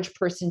the average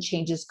person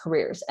changes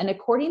careers. And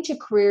according to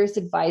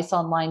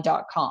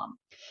careersadviceonline.com,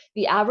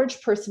 the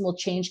average person will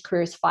change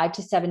careers 5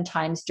 to 7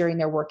 times during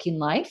their working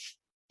life.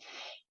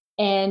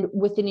 And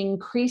with an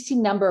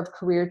increasing number of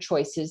career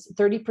choices,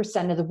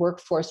 30% of the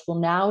workforce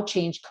will now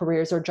change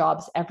careers or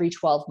jobs every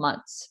 12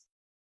 months.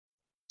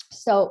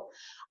 So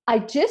I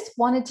just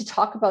wanted to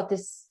talk about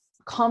this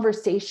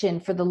conversation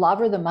for the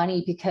love or the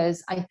money,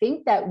 because I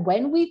think that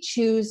when we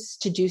choose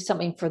to do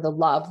something for the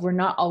love, we're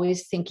not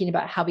always thinking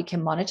about how we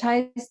can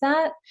monetize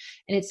that.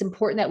 And it's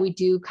important that we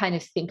do kind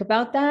of think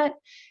about that.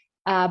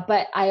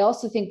 But I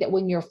also think that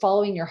when you're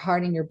following your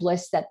heart and your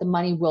bliss, that the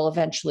money will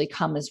eventually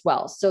come as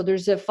well. So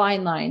there's a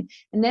fine line.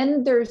 And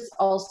then there's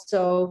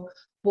also,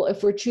 well,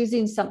 if we're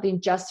choosing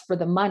something just for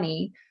the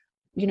money,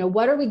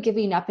 what are we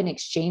giving up in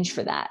exchange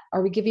for that?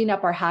 Are we giving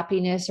up our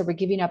happiness? Are we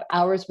giving up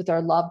hours with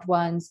our loved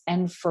ones?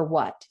 And for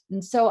what?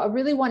 And so I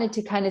really wanted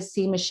to kind of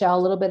see, Michelle,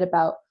 a little bit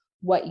about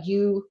what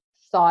you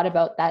thought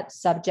about that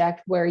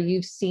subject, where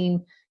you've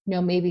seen,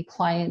 maybe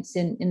clients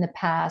in the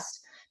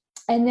past.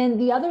 And then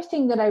the other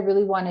thing that I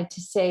really wanted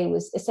to say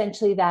was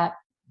essentially that,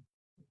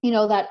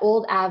 that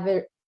old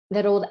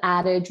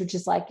adage, which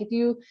is like, if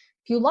you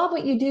love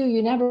what you do, you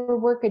never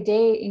work a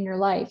day in your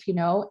life,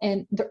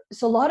 and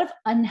there's a lot of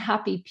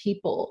unhappy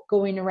people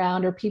going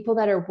around, or people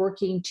that are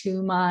working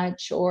too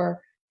much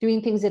or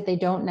doing things that they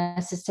don't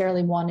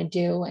necessarily want to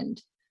do.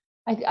 And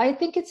I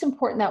think it's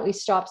important that we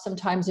stop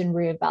sometimes and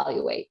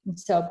reevaluate. And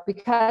so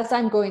because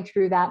I'm going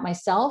through that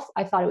myself,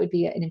 I thought it would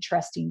be an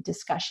interesting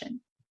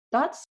discussion.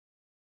 Thoughts?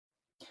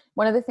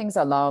 One of the things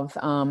I love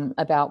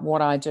about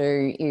what I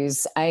do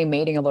is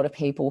meeting a lot of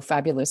people,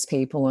 fabulous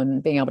people,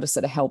 and being able to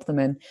sort of help them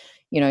and,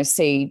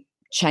 see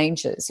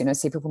changes,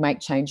 see people make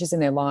changes in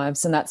their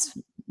lives. And that's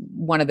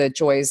one of the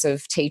joys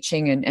of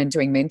teaching and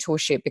doing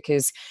mentorship,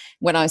 because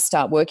when I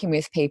start working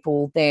with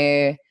people,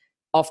 they're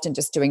often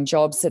just doing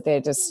jobs that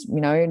they're just,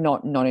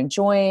 not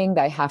enjoying.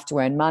 They have to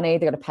earn money.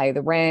 They've got to pay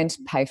the rent,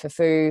 pay for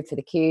food, for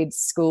the kids,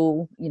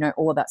 school,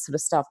 all of that sort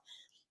of stuff.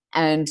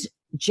 And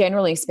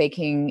generally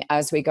speaking,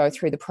 as we go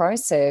through the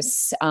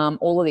process,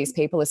 all of these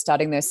people are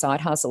starting their side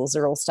hustles,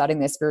 they're all starting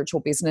their spiritual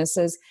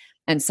businesses,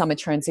 and some are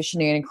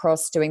transitioning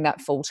across doing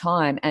that full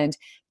time. And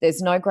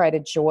there's no greater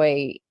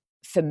joy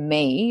for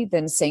me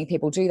than seeing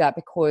people do that,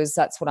 because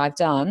that's what I've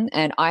done.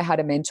 And I had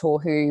a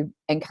mentor who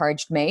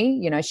encouraged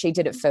me, she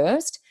did it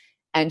first.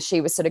 And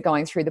she was sort of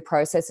going through the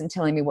process and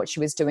telling me what she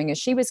was doing as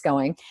she was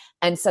going.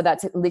 And so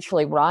that's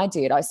literally what I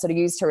did. I sort of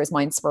used her as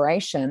my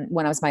inspiration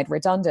when I was made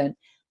redundant.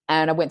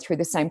 And I went through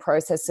the same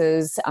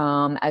processes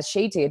as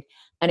she did.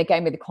 And it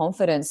gave me the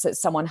confidence that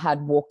someone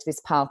had walked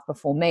this path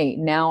before me.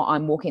 Now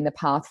I'm walking the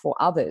path for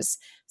others,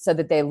 so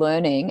that they're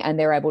learning and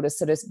they're able to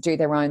sort of do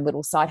their own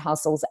little side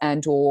hustles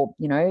and, or,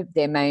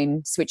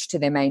 switch to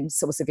their main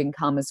source of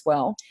income as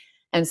well.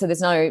 And so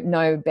there's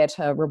no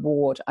better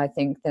reward, I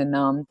think, than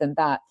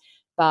that.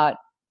 But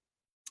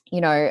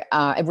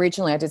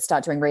originally I did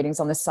start doing readings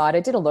on the side. I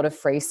did a lot of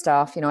free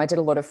stuff. I did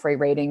a lot of free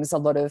readings, a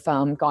lot of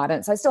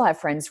guidance. I still have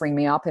friends ring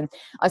me up, and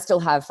I still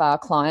have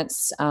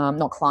clients,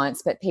 not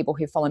clients, but people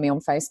who follow me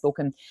on Facebook.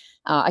 And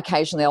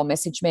occasionally they'll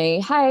message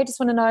me, hey, I just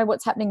want to know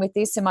what's happening with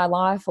this in my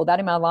life or that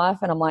in my life.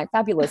 And I'm like,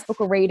 fabulous, book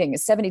a reading.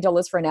 It's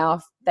 $70 for an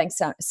hour.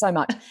 Thanks so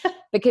much.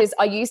 Because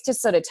I used to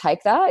sort of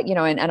take that,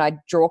 and I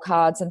draw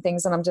cards and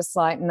things. And I'm just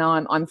like,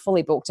 no, I'm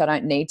fully booked. I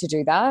don't need to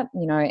do that,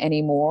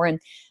 anymore. And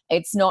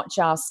it's not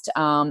just,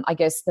 I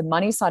guess, the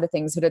money side of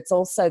things, but it's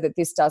also that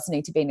this does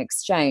need to be an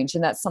exchange.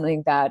 And that's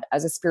something that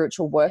as a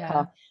spiritual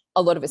worker,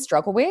 a lot of us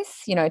struggle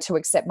with, to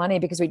accept money,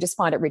 because we just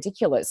find it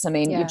ridiculous. I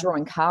mean, you're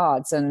drawing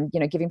cards and,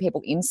 giving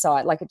people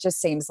insight. Like, it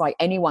just seems like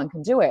anyone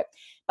can do it.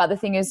 But the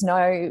thing is,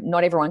 no,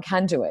 not everyone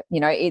can do it.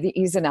 It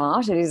is an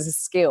art. It is a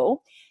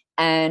skill.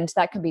 And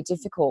that can be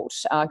difficult,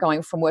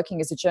 going from working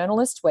as a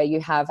journalist where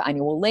you have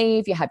annual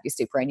leave, you have your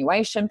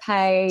superannuation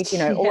paid,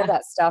 all of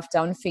that stuff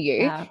done for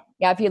you. Yeah.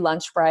 You have your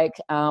lunch break,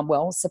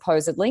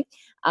 supposedly,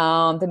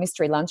 the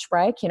mystery lunch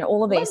break,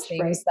 all of these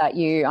things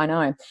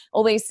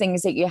all these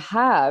things that you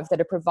have that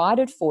are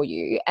provided for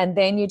you, and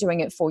then you're doing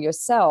it for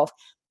yourself.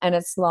 And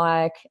it's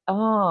like,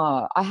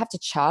 oh, I have to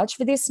charge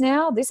for this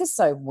now? This is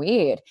so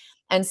weird.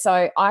 And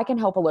so I can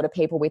help a lot of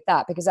people with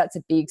that, because that's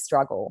a big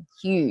struggle,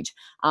 huge.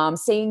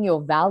 Seeing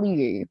your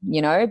value,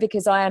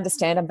 because I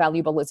understand I'm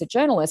valuable as a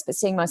journalist, but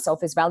seeing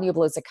myself as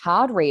valuable as a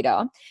card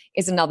reader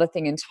is another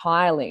thing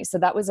entirely. So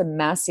that was a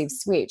massive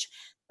switch.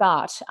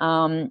 But,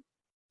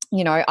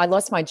 I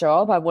lost my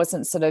job. I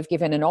wasn't sort of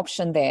given an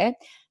option there.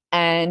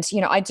 And,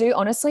 I do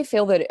honestly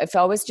feel that if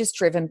I was just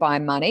driven by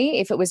money,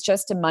 if it was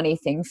just a money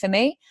thing for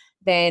me,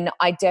 then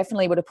I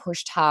definitely would have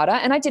pushed harder.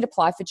 And I did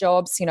apply for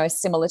jobs,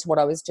 similar to what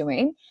I was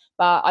doing,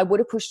 but I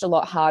would have pushed a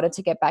lot harder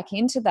to get back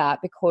into that,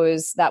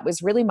 because that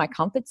was really my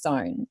comfort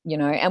zone,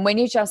 and when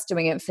you're just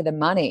doing it for the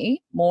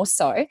money more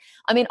so,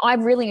 I mean, I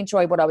really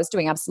enjoyed what I was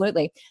doing,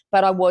 absolutely,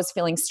 but I was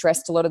feeling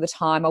stressed a lot of the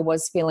time. I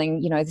was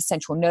feeling, the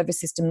central nervous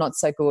system not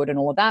so good and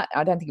all of that.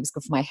 I don't think it was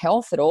good for my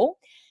health at all.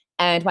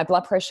 And my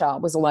blood pressure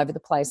was all over the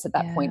place at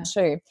that point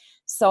too.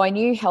 So I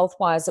knew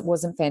health-wise it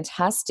wasn't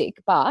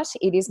fantastic, but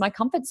it is my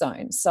comfort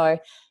zone. So,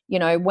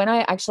 when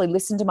I actually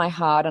listened to my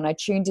heart and I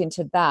tuned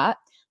into that,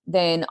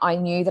 then I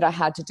knew that I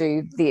had to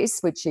do this,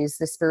 which is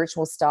the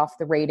spiritual stuff,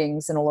 the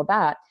readings and all of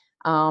that,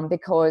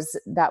 because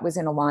that was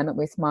in alignment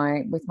with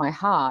my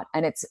heart.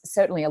 And it's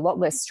certainly a lot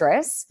less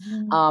stress.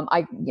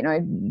 I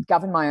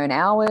govern my own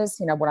hours,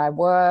 what I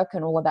work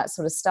and all of that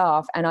sort of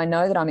stuff. And I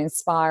know that I'm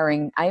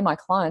inspiring my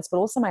clients, but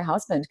also my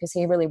husband, because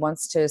he really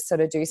wants to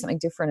sort of do something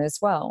different as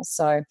well.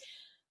 So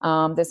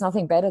there's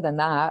nothing better than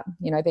that,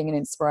 being an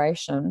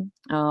inspiration.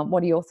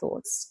 What are your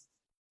thoughts?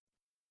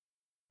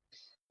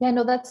 Yeah,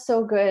 no, that's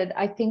so good.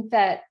 I think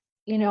that,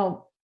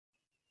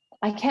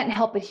 I can't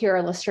help but hear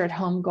a listener at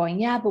home going,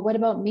 yeah, but what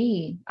about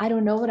me? I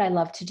don't know what I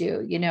love to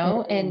do,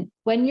 And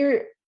when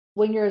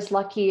you're as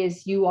lucky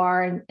as you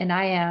are and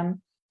I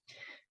am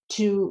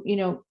to,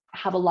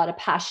 have a lot of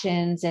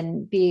passions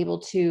and be able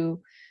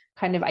to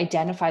kind of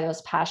identify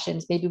those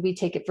passions, maybe we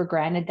take it for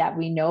granted that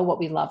we know what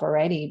we love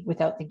already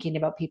without thinking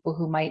about people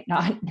who might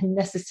not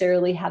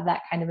necessarily have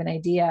that kind of an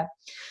idea.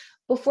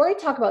 Before I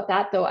talk about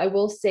that though, I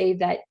will say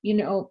that,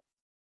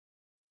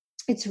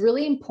 it's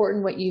really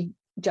important what you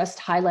just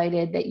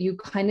highlighted, that you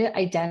kind of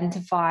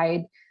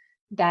identified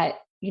that,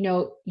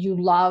 you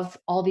love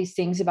all these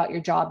things about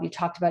your job. You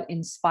talked about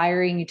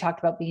inspiring, you talked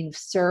about being of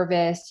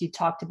service, you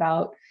talked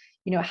about,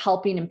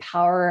 helping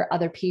empower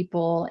other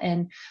people.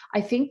 And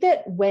I think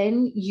that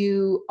when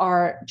you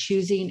are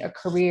choosing a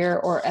career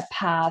or a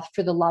path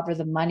for the love or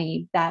the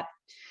money, that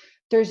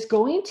there's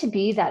going to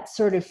be that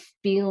sort of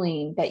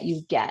feeling that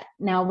you get.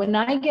 Now, when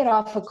I get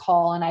off a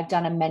call and I've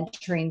done a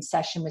mentoring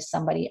session with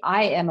somebody,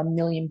 I am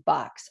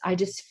 $1,000,000. I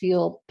just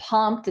feel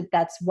pumped that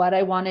that's what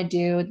I want to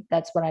do.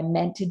 That's what I'm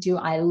meant to do.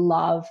 I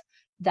love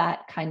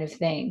that kind of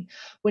thing.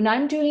 When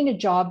I'm doing a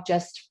job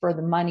just for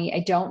the money,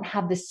 I don't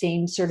have the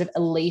same sort of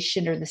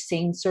elation or the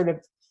same sort of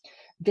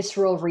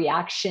visceral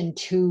reaction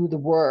to the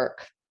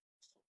work.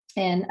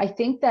 And I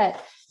think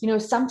that,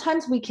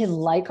 sometimes we can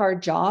like our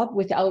job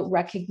without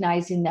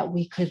recognizing that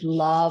we could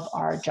love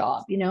our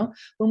job.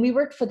 When we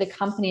worked for the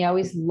company, I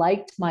always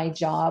liked my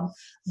job,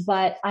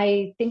 but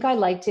I think I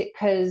liked it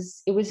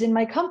because it was in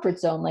my comfort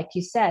zone. Like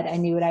you said, I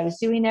knew what I was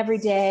doing every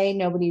day.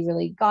 Nobody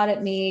really got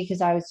at me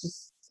because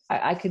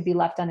I could be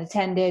left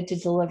unattended to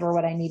deliver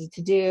what I needed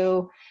to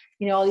do,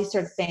 all these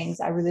sort of things.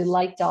 I really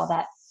liked all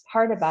that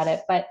part about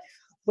it. But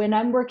when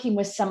I'm working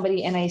with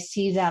somebody and I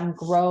see them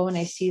grow and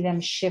I see them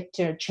shift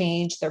or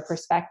change their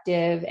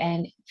perspective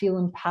and feel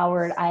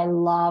empowered, I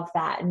love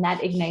that. And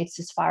that ignites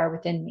this fire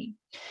within me.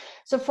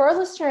 So for our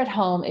listener at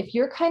home, if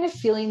you're kind of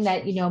feeling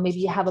that, maybe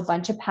you have a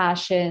bunch of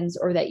passions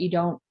or that you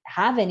don't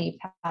have any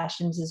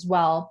passions as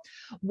well,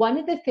 one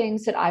of the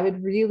things that I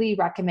would really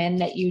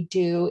recommend that you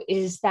do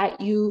is that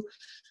you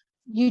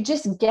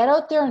just get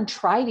out there and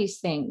try these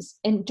things,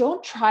 and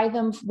don't try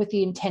them with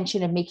the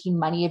intention of making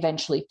money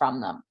eventually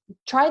from them.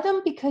 Try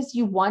them because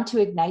you want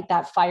to ignite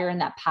that fire and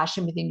that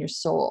passion within your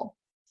soul.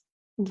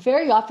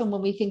 Very often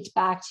when we think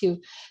back to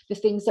the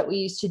things that we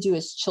used to do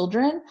as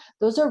children,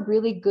 those are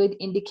really good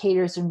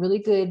indicators and really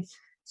good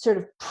sort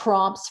of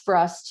prompts for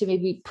us to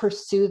maybe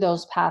pursue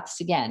those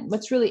paths again.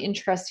 What's really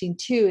interesting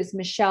too is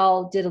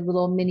Michelle did a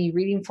little mini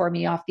reading for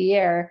me off the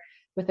air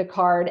with a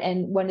card,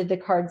 and one of the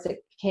cards that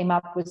came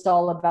up was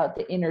all about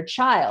the inner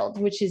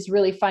child, which is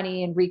really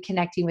funny, and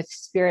reconnecting with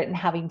spirit and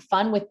having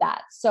fun with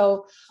that.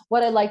 So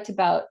what I liked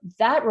about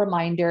that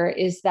reminder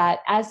is that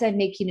as I'm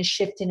making a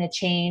shift and a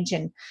change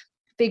and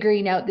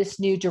figuring out this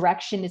new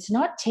direction, it's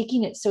not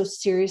taking it so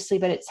seriously,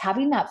 but it's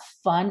having that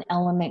fun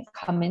element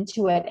come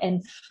into it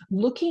and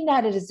looking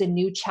at it as a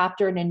new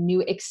chapter and a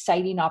new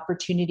exciting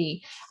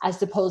opportunity,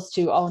 as opposed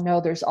to, oh no,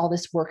 there's all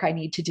this work I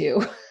need to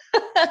do,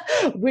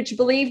 which,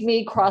 believe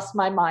me, crossed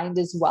my mind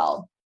as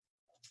well.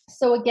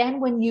 So again,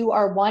 when you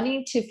are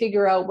wanting to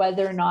figure out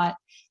whether or not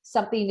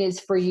something is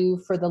for you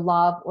for the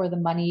love or the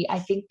money, I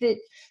think that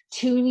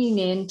tuning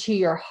into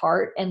your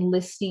heart and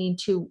listening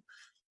to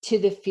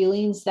the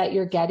feelings that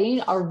you're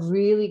getting are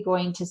really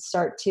going to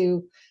start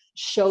to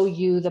show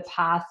you the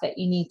path that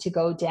you need to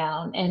go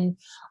down. And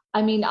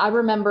I mean, I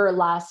remember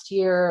last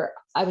year,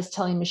 I was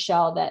telling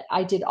Michelle that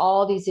I did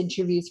all these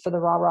interviews for the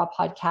Raw Raw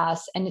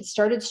podcast, and it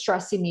started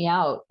stressing me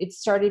out. It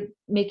started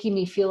making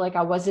me feel like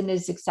I wasn't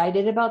as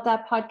excited about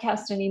that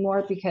podcast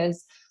anymore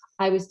because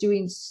I was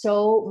doing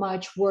so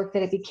much work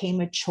that it became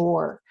a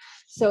chore.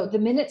 So the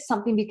minute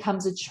something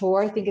becomes a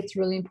chore, I think it's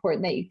really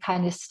important that you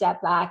kind of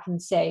step back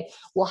and say,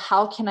 well,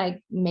 how can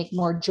I make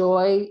more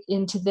joy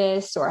into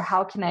this? Or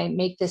how can I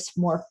make this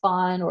more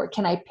fun? Or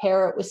can I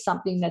pair it with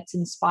something that's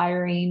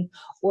inspiring?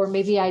 Or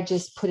maybe I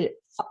just put it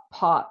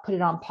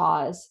on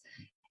pause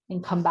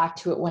and come back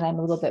to it when I'm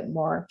a little bit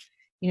more,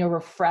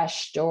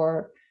 refreshed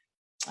or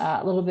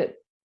a little bit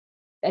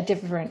a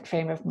different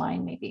frame of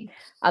mind, maybe.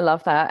 I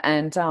love that.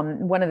 And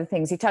one of the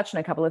things, you touched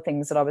on a couple of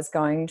things that I was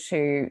going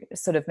to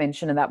sort of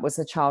mention, and that was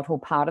the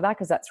childhood part of that,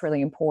 because that's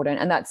really important.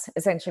 And that's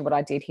essentially what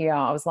I did here.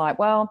 I was like,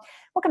 well,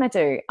 what can I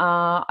do?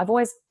 I've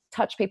always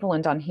touched people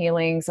and done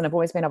healings, and I've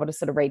always been able to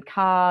sort of read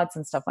cards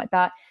and stuff like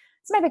that.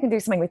 So maybe I can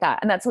do something with that.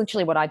 And that's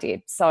literally what I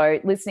did. So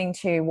listening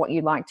to what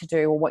you like to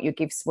do or what your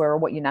gifts were or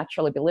what your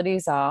natural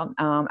abilities are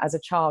as a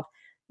child.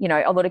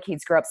 A lot of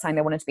kids grew up saying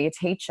they wanted to be a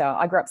teacher.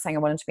 I grew up saying I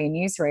wanted to be a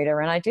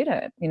newsreader, and I did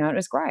it. It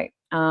was great.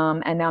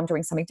 And now I'm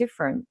doing something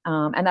different.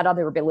 And that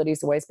other ability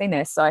has always been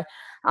there. So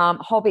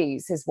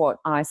hobbies is what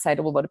I say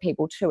to a lot of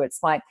people too.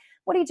 It's like,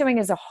 what are you doing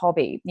as a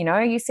hobby?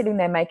 Are you sitting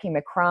there making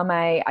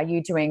macrame? Are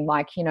you doing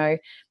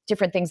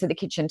different things at the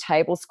kitchen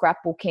table,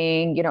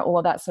 scrapbooking, all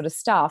of that sort of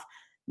stuff?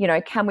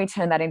 Can we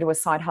turn that into a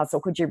side hustle?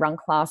 Could you run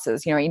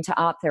classes, into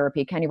art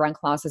therapy? Can you run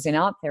classes in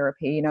art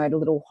therapy, at a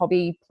little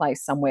hobby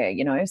place somewhere,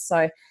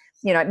 So,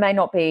 it may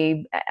not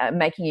be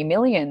making you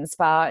millions,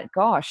 but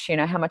gosh,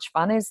 how much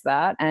fun is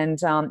that? And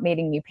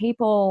meeting new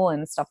people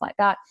and stuff like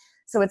that.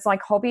 So it's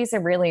like hobbies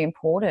are really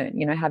important,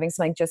 having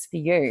something just for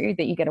you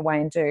that you get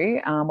away and do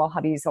while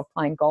hubby's off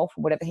playing golf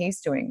or whatever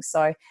he's doing.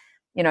 So,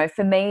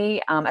 for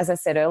me, as I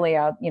said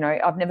earlier,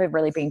 I've never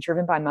really been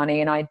driven by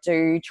money, and I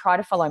do try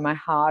to follow my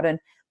heart. And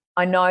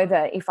I know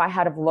that if I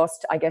had have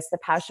lost, I guess, the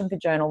passion for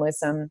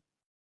journalism,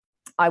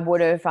 I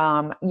would have,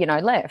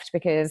 left,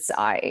 because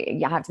I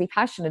have to be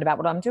passionate about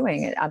what I'm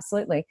doing.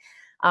 Absolutely.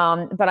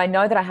 But I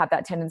know that I have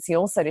that tendency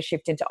also to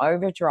shift into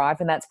overdrive.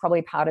 And that's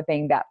probably part of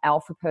being that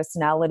alpha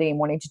personality and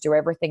wanting to do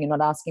everything and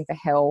not asking for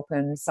help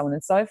and so on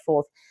and so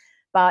forth.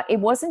 But it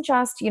wasn't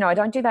just, I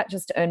don't do that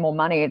just to earn more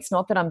money. It's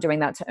not that I'm doing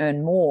that to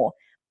earn more,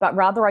 but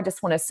rather I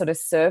just want to sort of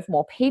serve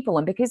more people.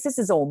 And because this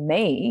is all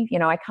me,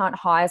 I can't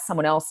hire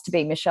someone else to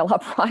be Michelle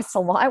Price, a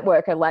light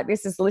worker. Like,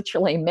 this is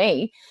literally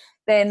me.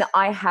 Then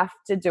I have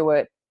to do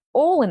it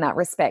all in that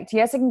respect.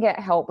 Yes, I can get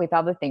help with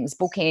other things,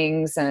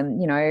 bookings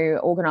and,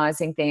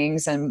 organizing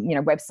things and,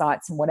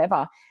 websites and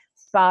whatever.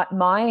 But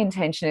my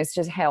intention is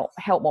to help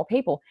more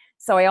people.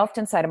 So I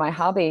often say to my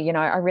hubby,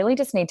 I really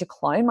just need to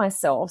clone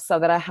myself so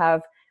that I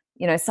have,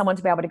 someone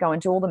to be able to go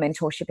and do all the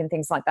mentorship and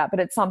things like that. But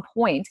at some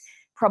point,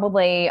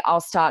 probably I'll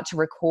start to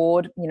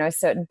record,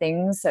 certain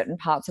things, certain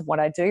parts of what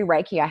I do.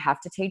 Reiki, I have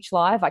to teach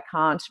live. I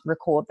can't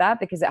record that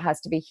because it has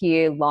to be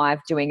here live,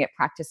 doing it,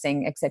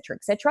 practicing, et cetera,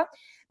 et cetera.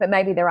 But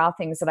maybe there are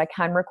things that I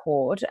can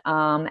record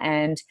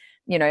and,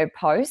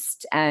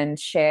 post and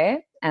share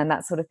and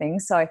that sort of thing.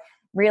 So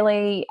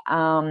really,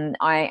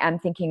 I am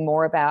thinking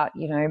more about,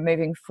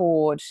 moving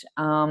forward,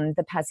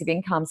 the passive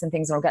incomes and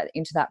things, and I'll get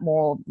into that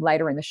more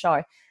later in the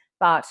show.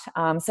 But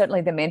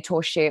certainly the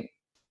mentorship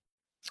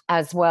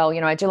as well.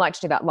 I do like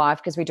to do that live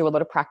because we do a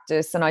lot of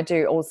practice, and I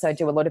do also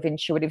do a lot of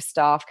intuitive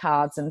staff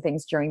cards and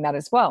things during that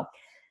as well.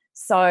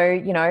 So,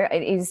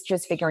 it is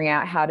just figuring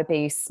out how to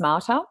be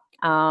smarter.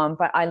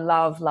 But I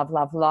love, love,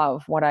 love,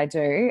 love what I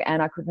do.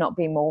 And I could not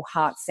be more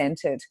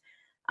heart-centered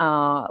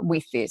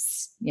with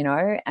this,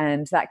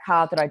 and that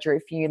card that I drew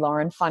for you,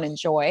 Lauren, fun and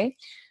joy.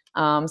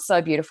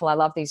 So beautiful. I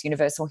love these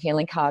universal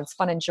healing cards,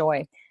 fun and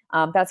joy.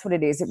 That's what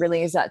it is. It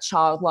really is that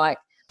childlike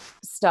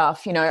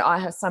stuff. I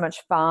have so much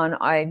fun.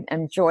 I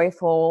am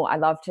joyful. I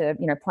love to,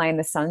 play in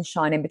the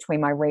sunshine in between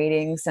my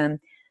readings and,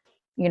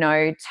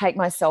 taking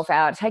myself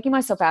out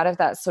of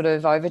that sort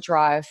of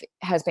overdrive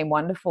has been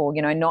wonderful.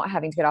 Not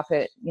having to get up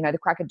at, the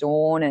crack of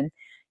dawn and,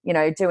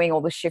 doing all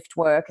the shift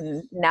work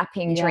and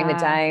napping during the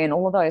day and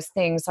all of those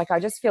things. Like, I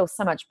just feel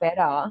so much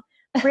better.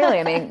 Really,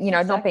 I mean,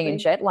 exactly. Not being in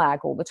jet lag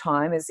all the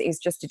time is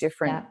just a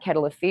different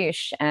kettle of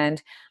fish.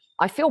 And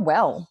I feel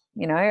well.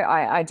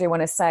 I do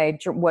want to say,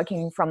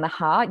 working from the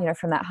heart,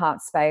 from that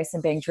heart space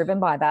and being driven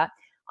by that,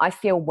 I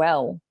feel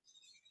well.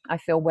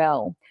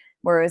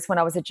 Whereas when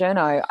I was a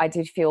journo, I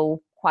did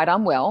feel quite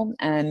unwell.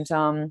 And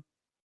a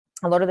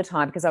lot of the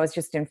time, because I was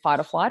just in fight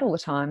or flight all the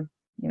time,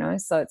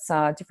 so it's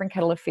a different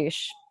kettle of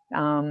fish,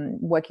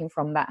 working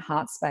from that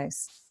heart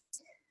space.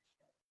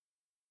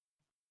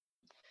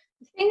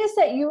 thing is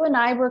that you and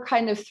I were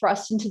kind of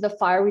thrust into the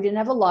fire. We didn't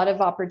have a lot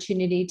of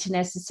opportunity to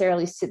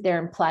necessarily sit there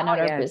and plan out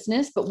our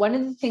business. But one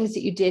of the things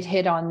that you did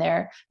hit on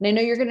there, and I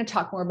know you're going to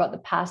talk more about the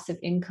passive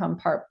income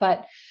part,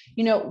 but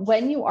you know,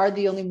 when you are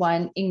the only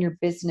one in your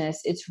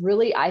business, it's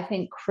really, I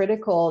think,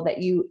 critical that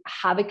you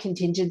have a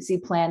contingency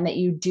plan, that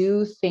you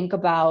do think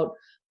about,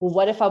 well,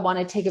 what if I want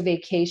to take a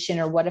vacation,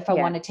 or what if I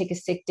want to take a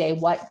sick day?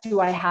 What do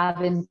I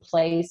have in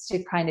place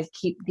to kind of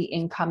keep the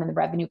income and the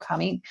revenue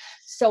coming?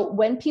 So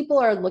when people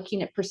are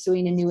looking at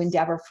pursuing a new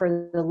endeavor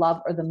for the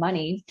love or the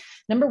money,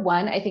 number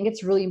one, I think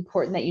it's really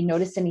important that you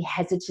notice any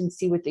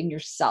hesitancy within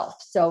yourself.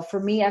 So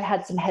for me, I've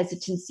had some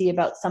hesitancy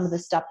about some of the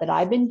stuff that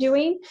I've been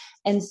doing.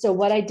 And so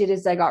what I did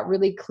is I got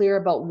really clear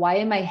about, why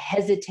am I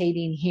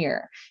hesitating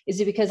here?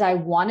 Is it because I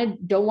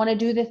don't want to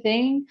do the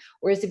thing?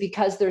 Or is it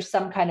because there's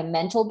some kind of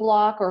mental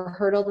block or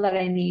hurdle that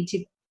I need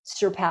to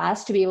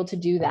surpass to be able to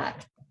do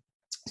that?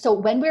 So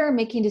when we're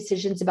making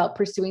decisions about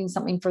pursuing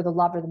something for the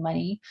love or the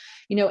money,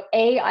 you know,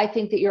 I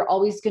think that you're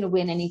always going to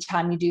win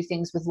anytime you do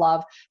things with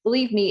love.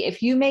 Believe me,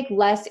 if you make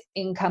less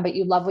income, but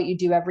you love what you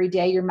do every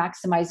day, you're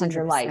maximizing 100%.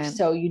 Your life.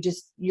 So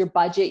your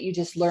budget, you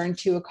just learn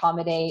to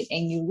accommodate,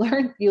 and you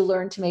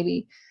learn to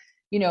maybe,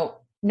 you know,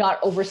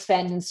 not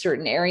overspend in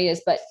certain areas,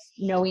 but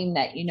knowing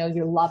that, you know,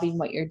 you're loving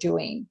what you're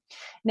doing.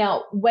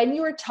 Now, when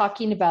you were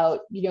talking about,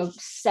 you know,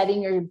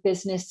 setting your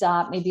business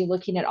up, maybe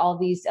looking at all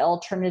these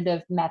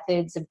alternative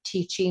methods of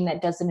teaching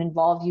that doesn't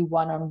involve you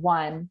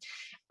one-on-one,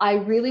 I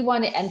really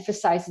want to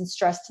emphasize and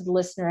stress to the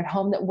listener at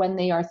home that when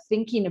they are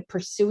thinking of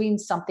pursuing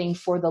something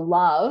for the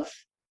love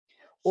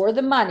or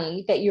the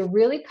money, that you're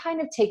really kind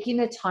of taking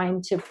the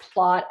time to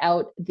plot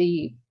out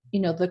the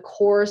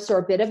course, or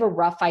a bit of a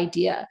rough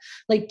idea.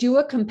 Like, do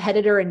a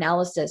competitor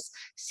analysis,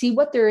 see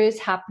what there is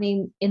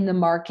happening in the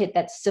market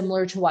that's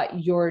similar to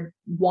what you're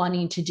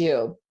wanting to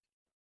do.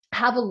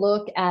 Have a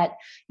look at,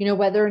 you know,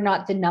 whether or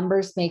not the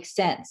numbers make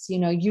sense. You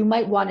know, you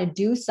might want to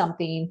do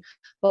something,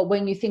 but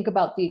when you think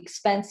about the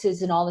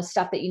expenses and all the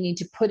stuff that you need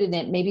to put in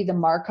it, maybe the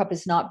markup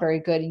is not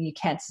very good and you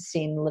can't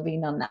sustain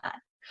living on that.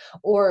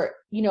 Or,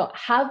 you know,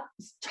 have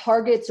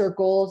targets or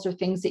goals or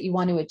things that you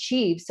want to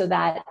achieve, so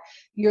that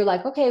you're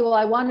like, okay, well,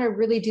 I want to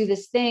really do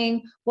this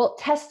thing. Well,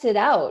 test it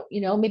out.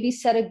 You know, maybe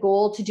set a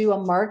goal to do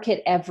a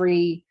market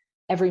every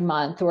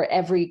month or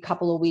every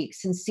couple of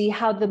weeks, and see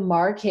how the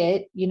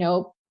market, you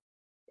know,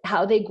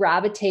 how they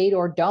gravitate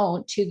or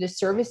don't to the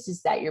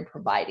services that you're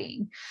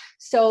providing.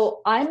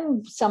 So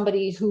I'm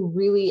somebody who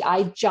really,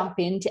 I jump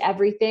into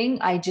everything.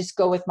 I just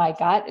go with my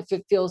gut. If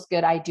it feels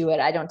good, I do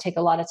it. I don't take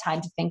a lot of time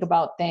to think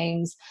about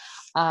things.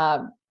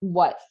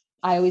 What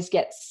I always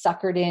get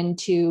suckered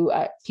into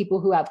people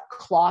who have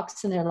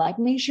clocks, and they're like,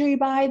 make sure you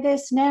buy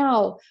this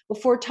now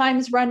before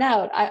times run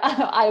out.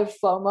 I have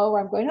FOMO,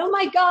 where I'm going, oh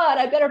my God,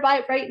 I better buy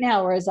it right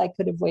now. Whereas I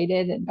could have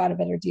waited and got a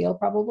better deal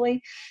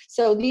probably.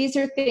 So these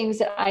are things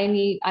that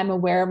I'm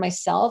aware of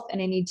myself,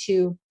 and I need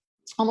to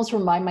almost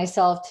remind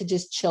myself to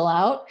just chill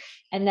out,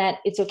 and that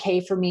it's okay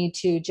for me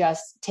to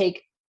just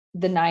take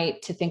the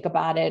night to think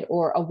about it,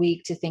 or a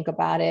week to think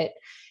about it,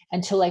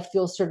 until I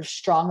feel sort of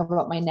strong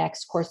about my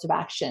next course of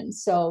action.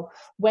 So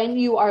when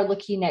you are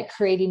looking at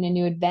creating a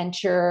new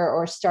adventure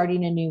or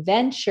starting a new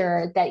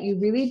venture, that you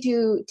really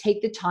do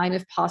take the time,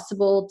 if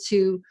possible,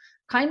 to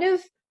kind of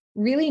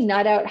really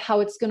nut out how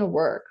it's going to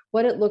work,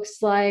 what it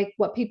looks like,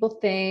 what people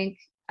think.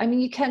 I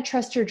mean, you can't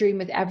trust your dream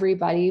with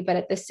everybody, but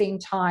at the same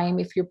time,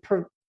 if you're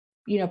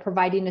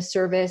providing a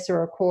service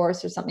or a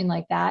course or something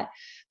like that,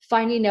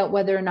 finding out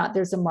whether or not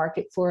there's a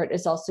market for it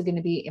is also going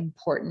to be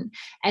important.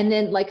 And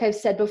then, like I've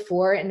said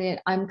before, and then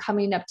I'm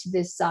coming up to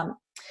this,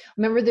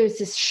 remember there's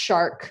this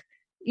Shark,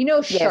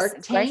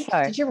 Shark Tank.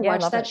 Did you ever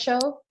watch that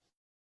show?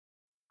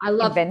 I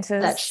love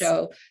that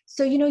show.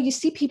 So, you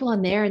see people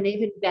on there, and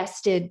they've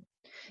invested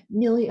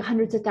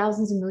hundreds of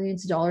thousands and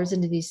millions of dollars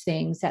into these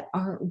things that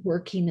aren't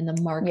working, and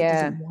the market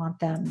doesn't want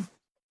them.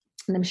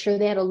 And I'm sure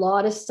they had a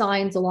lot of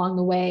signs along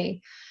the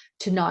way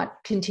to not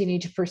continue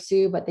to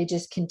pursue, but they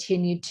just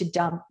continued to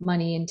dump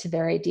money into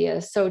their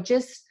ideas. So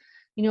just,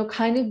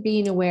 kind of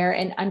being aware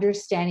and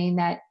understanding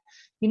that,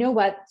 you know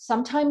what,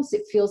 sometimes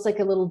it feels like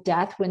a little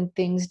death when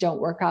things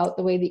don't work out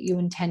the way that you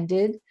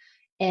intended.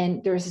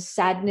 And there's a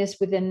sadness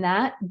within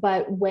that.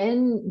 But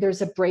when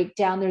there's a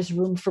breakdown, there's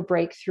room for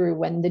breakthrough.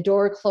 When the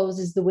door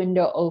closes, the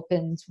window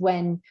opens.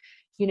 When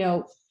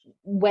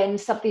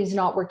something's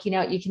not working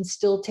out, you can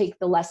still take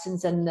the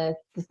lessons and the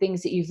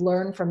things that you've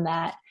learned from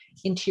that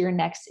into your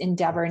next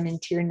endeavor and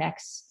into your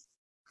next,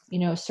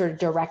 sort of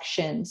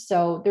direction.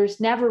 So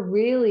there's never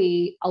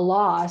really a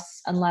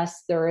loss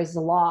unless there is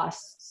a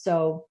loss.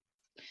 So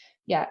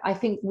yeah, I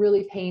think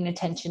really paying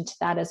attention to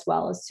that as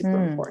well is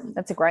super important.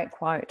 That's a great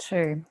quote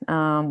too.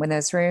 When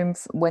there's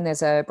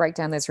a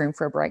breakdown, there's room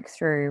for a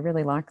breakthrough.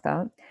 Really like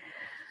that.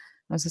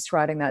 I was just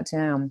writing that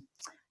down.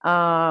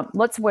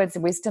 Lots of words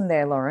of wisdom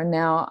there, Lauren.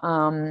 Now,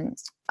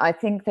 I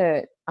think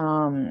that,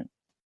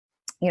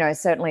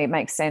 certainly it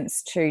makes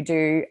sense to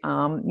do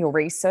your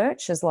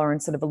research, as Lauren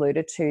sort of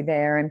alluded to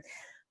there. And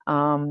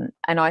And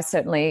I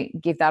certainly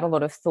give that a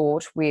lot of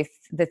thought with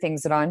the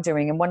things that I'm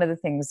doing. And one of the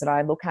things that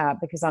I look at,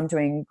 because I'm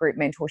doing group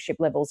mentorship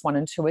levels 1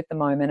 and 2 at the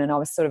moment, and I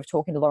was sort of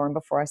talking to Lauren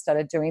before I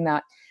started doing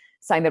that,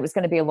 saying that it was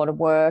going to be a lot of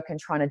work and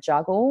trying to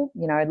juggle,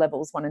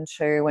 levels 1 and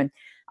 2. And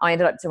I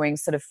ended up doing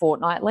sort of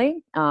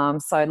fortnightly.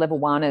 So level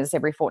 1 is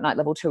every fortnight,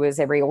 level 2 is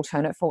every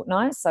alternate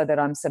fortnight, so that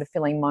I'm sort of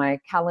filling my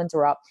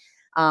calendar up.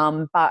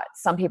 But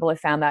some people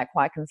have found that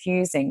quite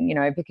confusing,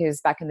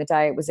 because back in the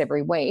day it was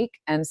every week.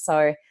 And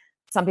so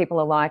some people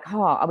are like,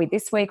 oh, are we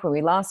this week? Were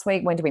we last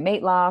week? When did we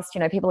meet last?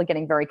 People are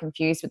getting very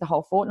confused with the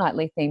whole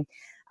fortnightly thing.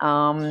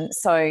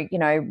 So,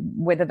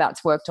 whether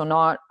that's worked or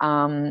not,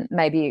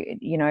 maybe,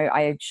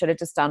 I should have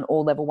just done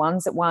all level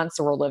 1s at once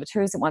or all level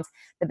 2s at once.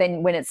 But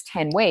then when it's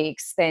 10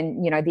 weeks,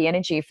 then, the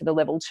energy for the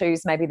level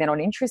 2s, maybe they're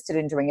not interested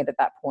in doing it at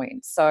that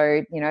point.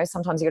 So,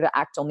 sometimes you got to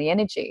act on the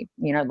energy,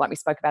 like we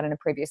spoke about in a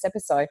previous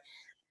episode.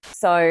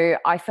 So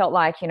I felt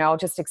like, I'll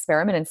just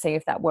experiment and see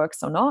if that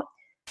works or not.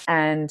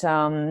 And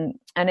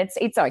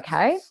it's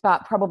okay,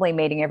 but probably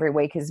meeting every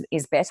week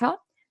is better.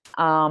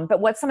 But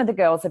what some of the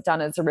girls have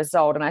done as a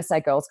result, and I say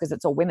girls because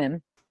it's all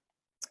women,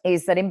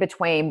 is that in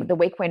between the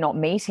week we're not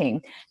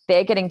meeting,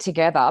 they're getting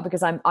together,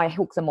 because I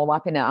hook them all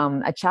up in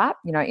a chat,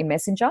 in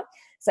Messenger.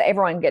 So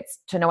everyone gets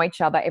to know each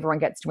other, everyone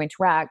gets to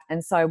interact.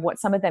 And so what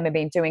some of them have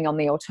been doing on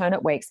the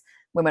alternate weeks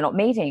when we're not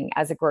meeting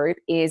as a group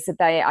is that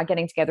they are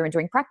getting together and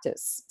doing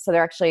practice. So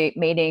they're actually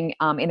meeting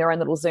in their own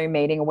little Zoom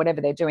meeting or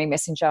whatever they're doing,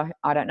 Messenger,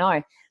 I don't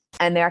know.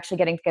 And they're actually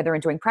getting together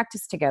and doing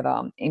practice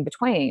together in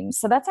between.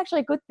 So that's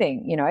actually a good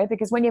thing,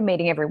 because when you're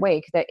meeting every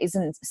week, there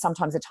isn't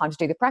sometimes a time to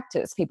do the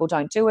practice. People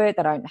don't do it.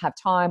 They don't have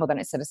time, or they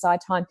don't set aside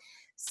time.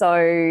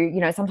 So,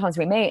 sometimes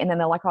we meet and then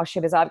they're like, oh,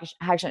 shivers, I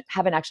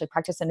haven't actually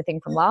practiced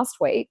anything from last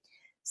week.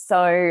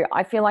 So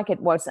I feel like it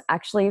was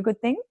actually a good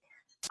thing.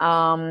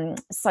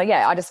 So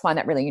yeah, I just find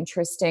that really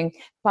interesting.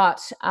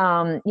 But,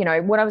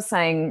 what I was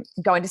going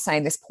to say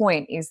in this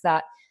point is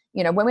that,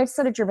 when we're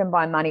sort of driven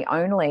by money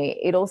only,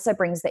 it also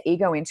brings the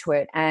ego into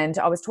it. And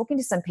I was talking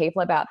to some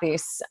people about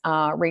this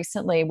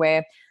recently,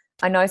 where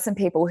I know some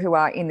people who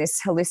are in this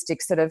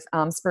holistic sort of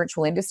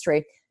spiritual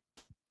industry.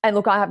 And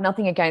look, I have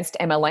nothing against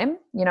MLM.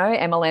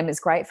 MLM is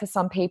great for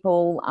some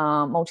people,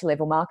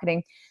 multi-level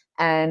marketing,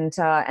 and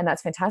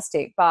that's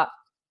fantastic. But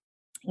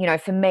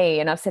for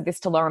me, and I've said this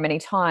to Laura many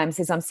times,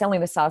 is I'm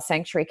selling the SARS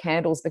Sanctuary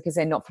candles because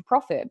they're not for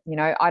profit.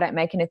 I don't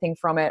make anything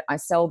from it. I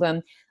sell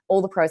them.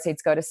 All the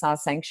proceeds go to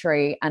SARS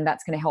Sanctuary, and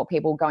that's going to help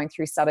people going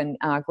through sudden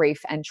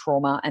grief and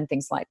trauma and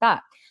things like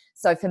that.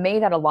 So for me,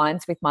 that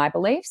aligns with my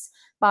beliefs.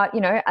 But,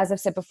 as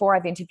I've said before,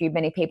 I've interviewed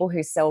many people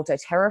who sell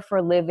doTERRA for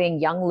a living,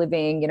 Young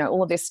Living,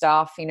 all of this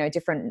stuff,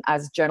 different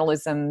as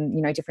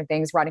journalism, different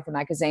things, writing for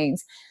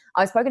magazines.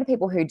 I've spoken to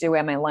people who do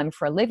MLM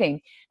for a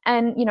living,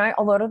 and,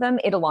 a lot of them,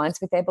 it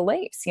aligns with their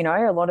beliefs.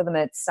 A lot of them,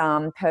 it's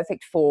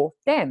perfect for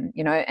them,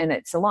 and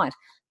it's aligned.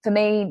 For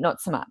me,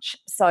 not so much.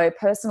 So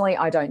personally,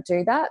 I don't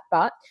do that,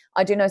 but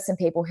I do know some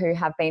people who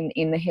have been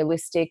in the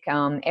holistic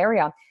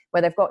area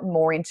where they've gotten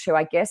more into,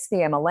 I guess, the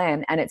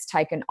MLM, and it's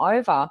taken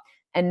over.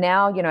 And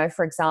now,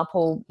 for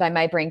example, they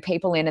may bring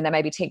people in and they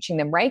may be teaching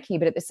them Reiki,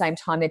 but at the same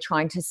time, they're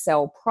trying to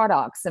sell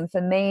products. And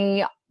for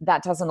me,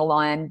 that doesn't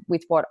align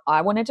with what I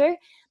want to do.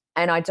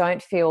 And I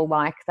don't feel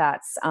like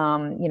that's, for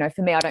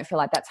me, I don't feel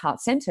like that's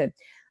heart-centered.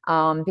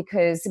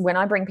 Because when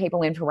I bring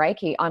people in for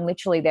Reiki, I'm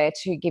literally there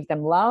to give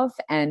them love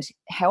and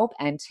help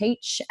and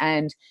teach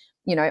and,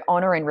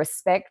 honor and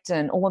respect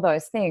and all of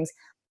those things.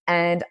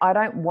 And I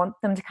don't want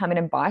them to come in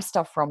and buy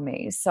stuff from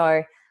me.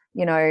 So,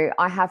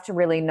 I have to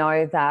really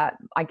know that,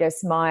 I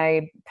guess,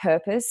 my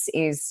purpose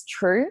is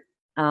true,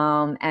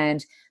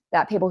 and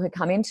that people who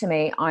come into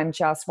me, I'm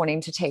just wanting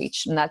to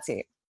teach, and that's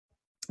it.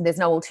 There's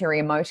no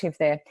ulterior motive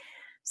there.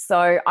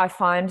 So I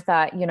find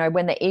that,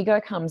 when the ego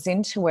comes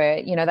into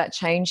it, that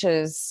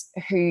changes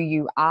who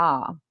you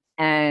are.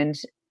 And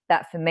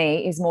that for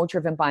me is more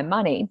driven by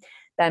money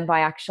than by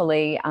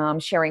actually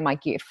sharing my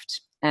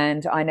gift.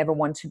 And I never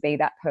want to be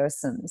that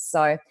person.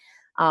 So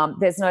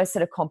there's no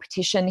sort of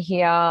competition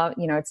here.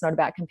 It's not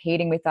about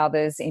competing with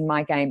others in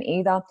my game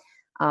either.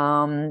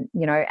 And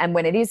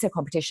when it is a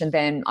competition,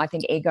 then I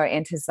think ego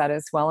enters that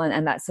as well.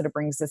 And that sort of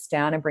brings us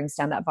down and brings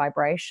down that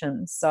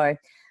vibration. So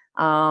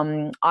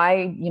I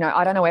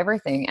don't know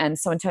everything. And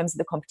so in terms of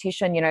the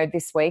competition,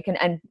 this week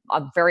and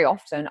very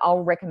often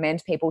I'll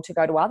recommend people to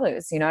go to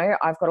others.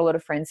 I've got a lot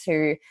of friends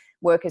who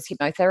work as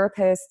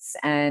hypnotherapists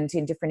and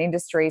in different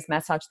industries,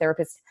 massage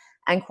therapists,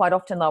 and quite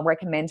often they'll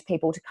recommend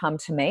people to come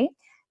to me.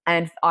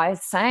 And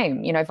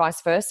same,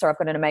 vice versa. I've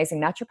got an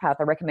amazing naturopath.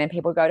 I recommend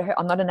people go to her.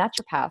 I'm not a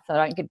naturopath.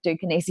 I don't do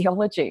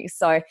kinesiology.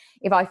 So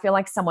if I feel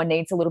like someone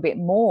needs a little bit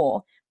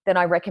more, then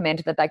I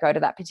recommend that they go to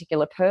that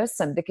particular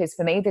person, because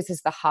for me, this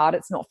is the heart.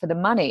 It's not for the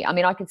money. I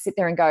mean, I could sit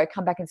there and go,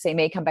 come back and see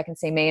me,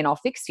 and I'll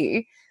fix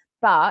you.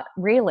 But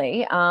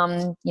really,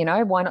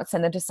 why not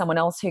send them to someone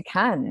else who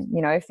can,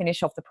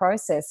 finish off the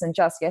process? And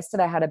just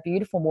yesterday, I had a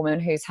beautiful woman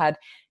who's had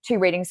 2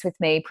 readings with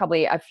me,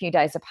 probably a few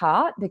days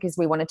apart, because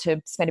we wanted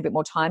to spend a bit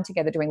more time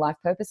together doing life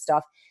purpose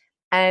stuff.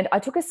 And I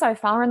took her so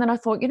far. And then I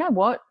thought, you know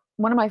what?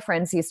 one of my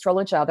friends, the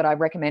astrologer that I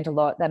recommend a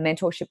lot, the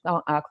mentorship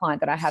client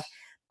that I have,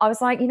 I was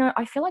like,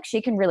 I feel like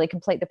she can really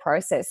complete the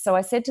process. So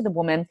I said to the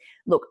woman,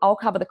 look, I'll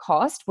cover the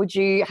cost. Would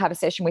you have a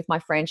session with my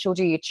friend? She'll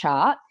do your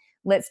chart.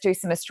 Let's do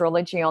some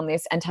astrology on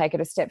this and take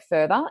it a step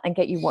further and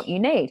get you what you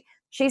need.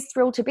 She's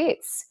thrilled to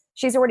bits.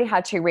 She's already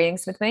had 2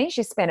 readings with me.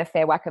 She spent a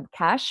fair whack of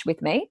cash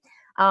with me.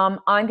 I'm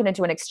going to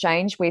do an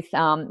exchange with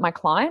my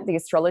client, the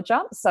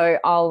astrologer. So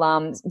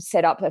I'll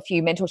set up a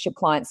few mentorship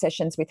client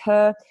sessions with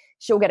her.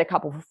 She'll get a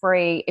couple for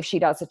free if she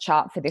does a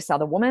chart for this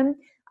other woman,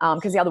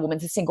 because the other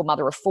woman's a single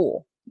mother of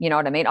 4. You know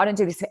what I mean? I don't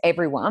do this for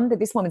everyone, but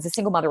this woman's a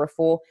single mother of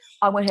 4.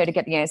 I want her to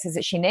get the answers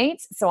that she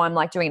needs. So I'm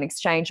like doing an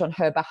exchange on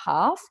her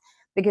behalf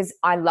because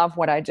I love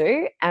what I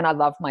do and I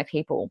love my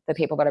people, the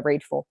people that I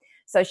read for.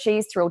 So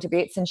she's thrilled to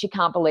bits and she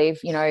can't believe,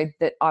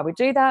 that I would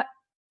do that.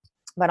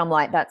 But I'm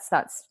like, that's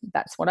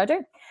what I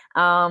do.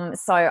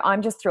 So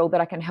I'm just thrilled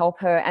that I can help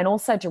her and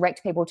also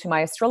direct people to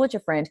my astrologer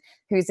friend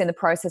who's in the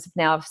process of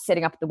now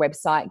setting up the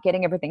website,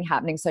 getting everything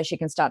happening so she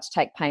can start to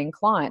take paying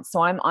clients.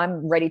 So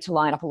I'm ready to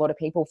line up a lot of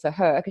people for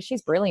her because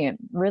she's brilliant,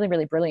 really,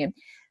 really brilliant,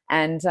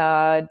 and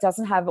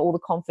doesn't have all the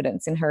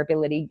confidence in her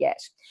ability yet.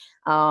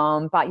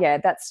 But yeah,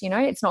 that's,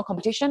 it's not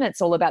competition.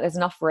 It's all about there's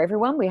enough for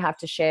everyone. We have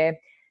to share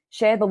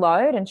the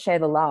load and share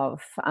the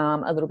love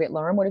a little bit.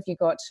 Lauren, what have you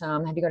got?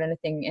 Have you got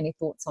any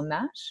thoughts on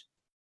that?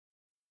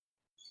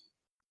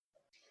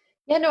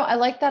 Yeah, no, I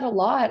like that a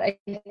lot. I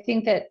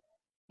think that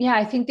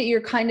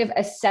you're kind of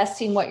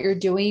assessing what you're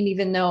doing,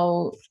 even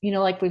though,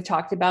 like we've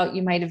talked about,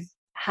 you might have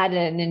had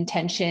an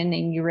intention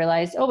and you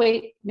realize, oh,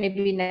 wait,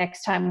 maybe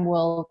next time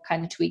we'll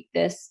kind of tweak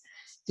this,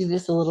 do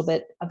this a little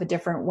bit of a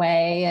different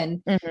way.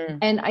 And,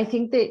 and I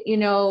think that,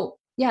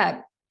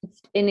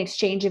 an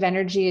exchange of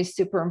energy is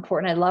super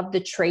important. I love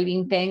the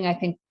trading thing. I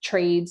think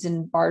trades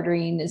and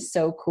bartering is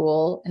so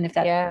cool. And if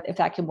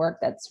that can work,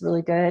 that's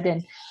really good.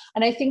 And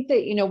I think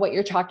that, what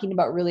you're talking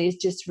about really is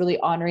just really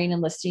honoring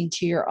and listening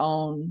to your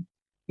own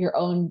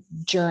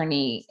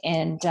journey.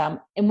 And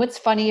what's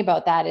funny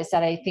about that is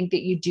that I think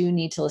that you do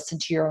need to listen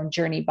to your own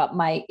journey. But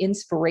my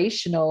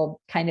inspirational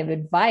kind of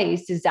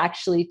advice is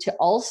actually to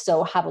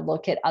also have a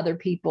look at other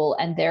people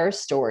and their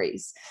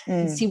stories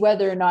and see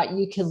whether or not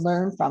you can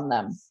learn from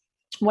them.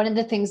 One of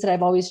the things that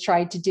I've always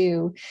tried to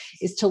do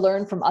is to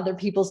learn from other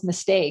people's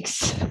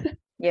mistakes.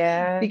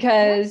 Yeah.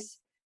 Because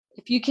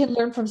if you can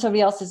learn from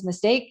somebody else's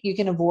mistake, you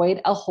can avoid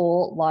a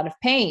whole lot of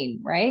pain,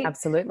 right?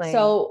 Absolutely.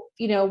 So,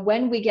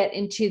 when we get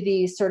into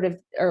the sort of,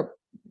 or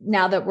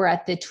now that we're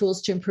at the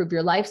tools to improve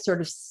your life sort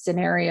of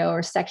scenario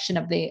or section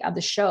of the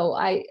show,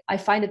 I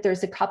find that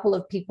there's a couple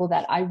of people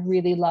that I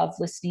really love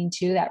listening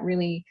to that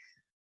really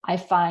I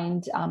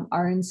find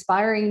are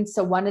inspiring.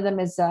 So one of them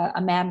is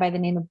a man by the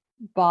name of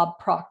Bob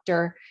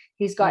Proctor.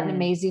 He's got an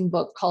amazing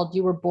book called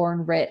You Were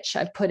Born Rich.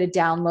 I put a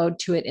download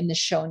to it in the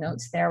show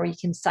notes there where you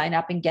can sign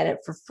up and get it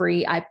for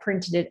free. I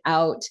printed it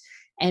out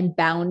and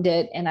bound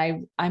it, and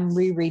I'm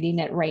rereading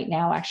it right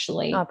now,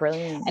 actually. Oh,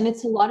 brilliant. And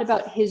it's a lot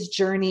about his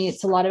journey.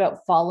 It's a lot about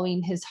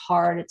following his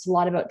heart. It's a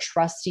lot about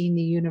trusting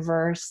the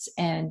universe,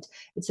 and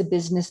it's a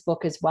business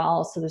book as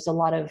well. So there's a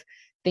lot of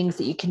things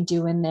that you can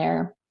do in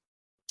there,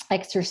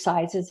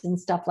 exercises and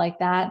stuff like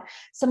that.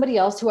 Somebody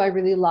else who I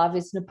really love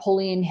is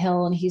Napoleon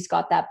Hill, and he's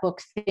got that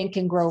book Think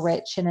and Grow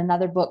Rich, and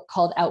another book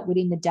called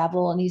Outwitting the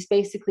Devil. And he's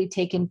basically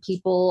taken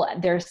people,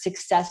 their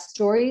success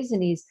stories,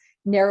 and he's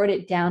narrowed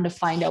it down to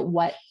find out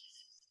what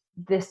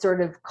the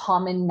sort of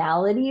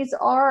commonalities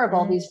are of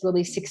all these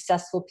really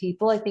successful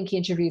people. I think he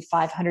interviewed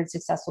 500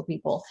 successful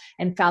people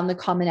and found the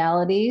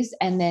commonalities,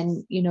 and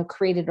then,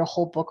 created a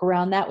whole book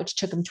around that, which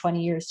took him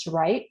 20 years to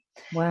write.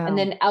 Wow. And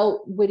then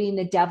Outwitting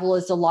the Devil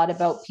is a lot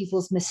about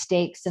people's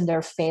mistakes and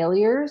their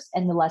failures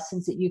and the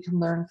lessons that you can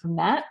learn from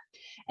that.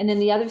 And then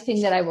the other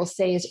thing that I will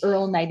say is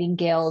Earl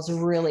Nightingale is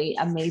a really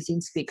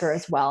amazing speaker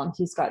as well. And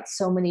he's got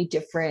so many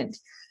different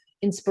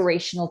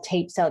inspirational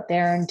tapes out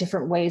there and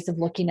different ways of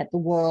looking at the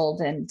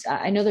world. And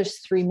I know there's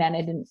 3 men.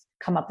 I didn't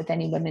come up with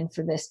any women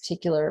for this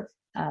particular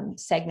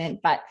segment,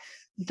 but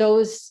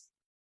those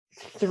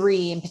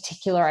 3 in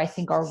particular, I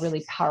think are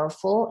really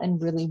powerful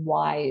and really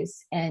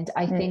wise. And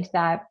I think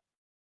that,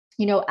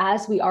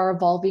 as we are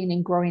evolving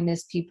and growing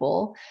as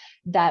people,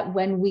 that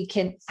when we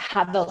can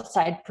have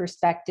outside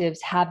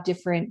perspectives, have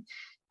different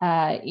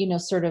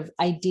sort of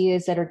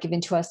ideas that are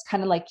given to us,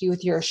 kind of like you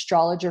with your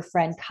astrologer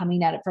friend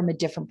coming at it from a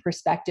different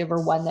perspective,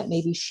 or one that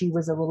maybe she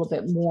was a little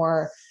bit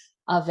more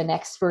of an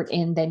expert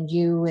in than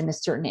you in a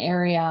certain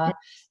area,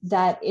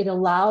 that it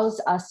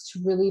allows us to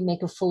really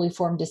make a fully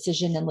formed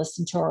decision and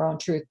listen to our own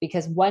truth,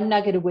 because one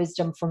nugget of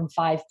wisdom from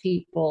 5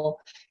 people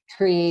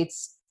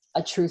creates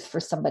a truth for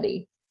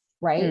somebody.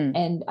 Right.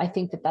 And I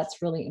think that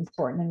that's really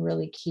important and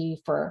really key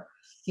for,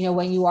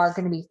 when you are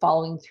going to be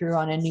following through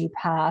on a new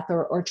path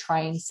or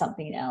trying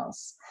something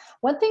else.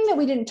 One thing that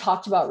we didn't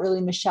talk about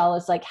really, Michelle,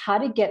 is like how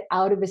to get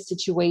out of a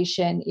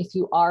situation if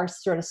you are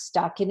sort of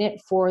stuck in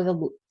it for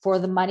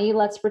the money,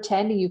 let's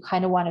pretend, and you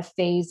kind of want to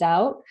phase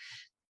out.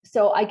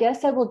 So I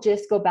guess I will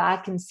just go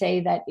back and say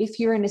that if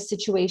you're in a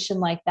situation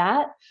like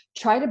that,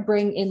 try to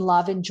bring in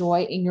love and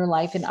joy in your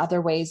life in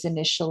other ways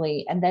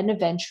initially. And then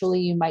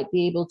eventually you might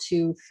be able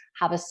to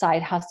have a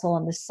side hustle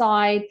on the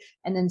side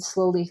and then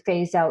slowly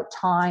phase out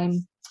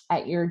time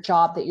at your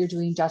job that you're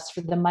doing just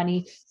for the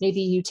money. Maybe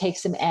you take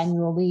some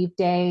annual leave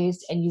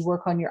days and you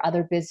work on your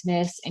other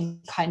business and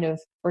kind of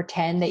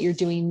pretend that you're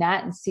doing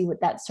that and see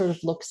what that sort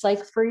of looks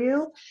like for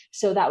you.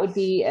 So that would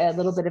be a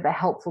little bit of a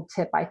helpful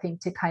tip, I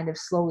think, to kind of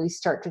slowly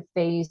start to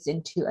phase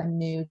into a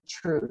new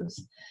truth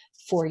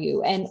for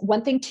you. And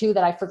one thing too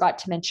that I forgot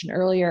to mention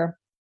earlier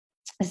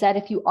is that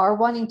if you are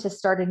wanting to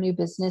start a new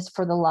business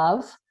for the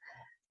love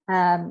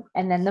and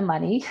then the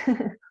money,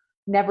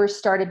 never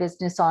start a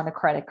business on a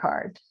credit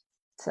card.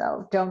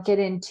 So don't get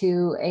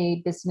into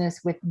a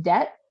business with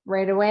debt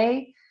right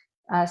away.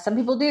 Some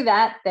people do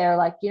that. They're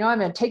like, I'm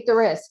going to take the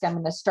risk. I'm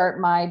going to start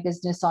my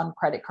business on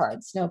credit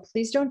cards. No,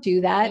 please don't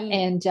do that.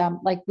 And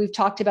like we've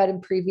talked about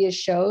in previous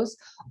shows,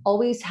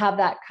 always have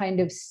that kind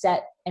of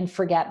set and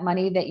forget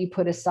money that you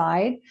put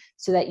aside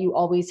so that you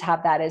always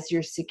have that as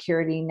your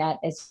security net.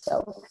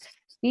 So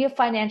be a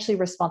financially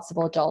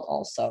responsible adult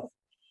also.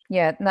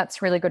 Yeah,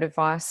 that's really good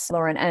advice,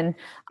 Lauren. And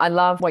I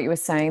love what you were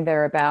saying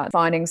there about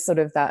finding sort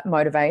of that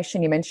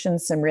motivation. You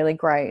mentioned some really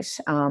great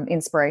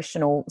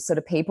inspirational sort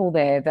of people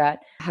there that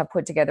have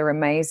put together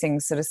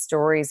amazing sort of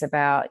stories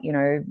about,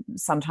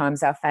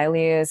 sometimes our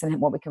failures and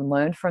what we can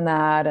learn from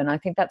that. And I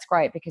think that's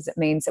great because it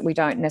means that we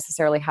don't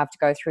necessarily have to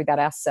go through that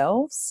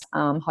ourselves,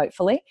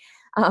 hopefully.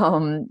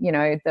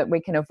 That we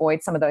can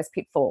avoid some of those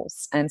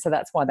pitfalls. And so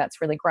that's why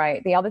that's really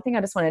great. The other thing I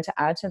just wanted to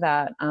add to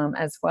that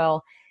as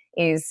well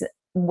is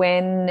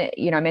when,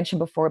 I mentioned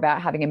before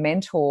about having a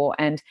mentor,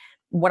 and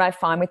what I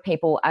find with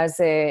people as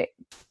they're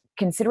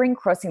considering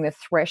crossing the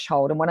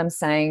threshold, and what I'm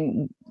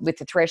saying with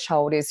the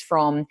threshold is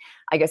from,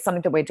 I guess,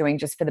 something that we're doing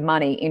just for the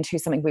money into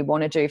something we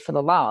want to do for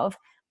the love,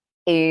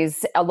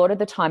 is a lot of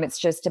the time it's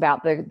just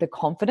about the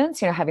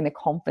confidence, having the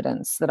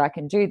confidence that I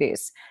can do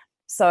this.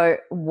 So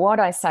what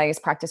I say is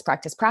practice,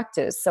 practice,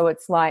 practice. So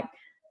it's like,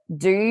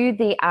 do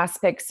the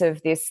aspects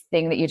of this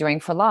thing that you're doing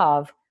for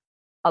love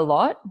a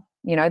lot,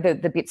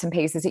 the bits and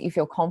pieces that you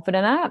feel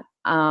confident at,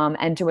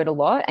 and do it a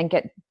lot and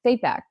get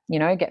feedback,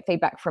 get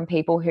feedback from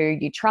people who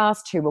you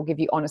trust, who will give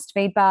you honest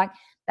feedback.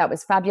 That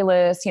was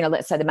fabulous.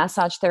 Let's say the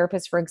massage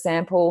therapist, for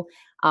example,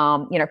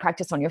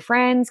 practice on your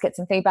friends, get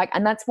some feedback.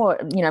 And that's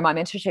what, my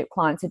mentorship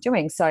clients are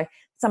doing. So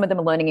some of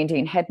them are learning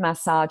Indian head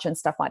massage and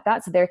stuff like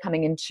that. So they're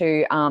coming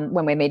into,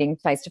 when we're meeting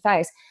face to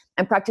face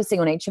and practicing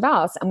on each of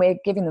us, and we're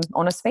giving them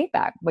honest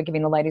feedback. We're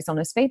giving the ladies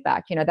honest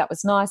feedback. That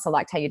was nice. I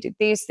liked how you did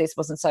this. This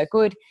wasn't so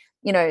good.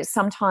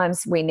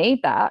 Sometimes we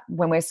need that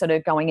when we're sort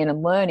of going in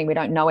and learning. We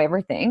don't know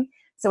everything.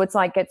 So it's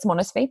like, get some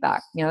honest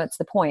feedback. That's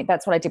the point.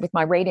 That's what I did with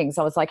my readings.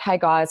 I was like, hey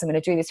guys, I'm going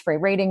to do this free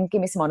reading.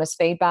 Give me some honest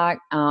feedback.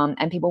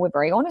 And people were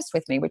very honest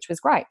with me, which was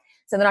great.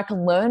 So then I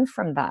can learn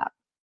from that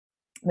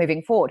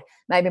moving forward.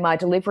 Maybe my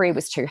delivery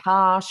was too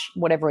harsh,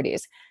 whatever it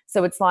is.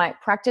 So it's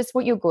like, practice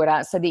what you're good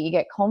at so that you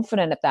get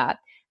confident at that.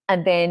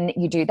 And then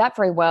you do that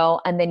very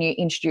well. And then you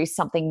introduce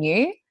something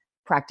new,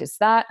 practice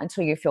that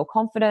until you feel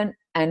confident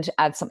and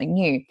add something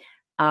new.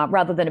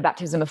 Rather than a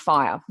baptism of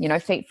fire,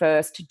 feet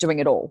first, doing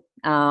it all,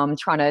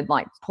 trying to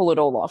like pull it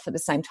all off at the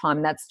same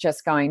time. That's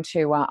just going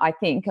to, I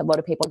think a lot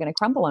of people are going to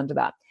crumble under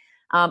that.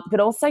 But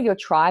also your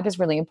tribe is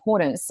really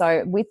important.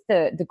 So with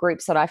the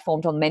groups that I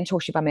formed on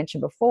mentorship, I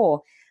mentioned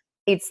before,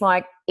 it's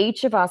like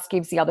each of us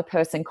gives the other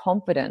person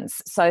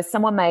confidence. So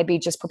someone may be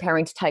just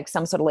preparing to take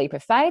some sort of leap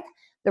of faith.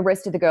 The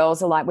rest of the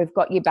girls are like, we've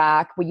got you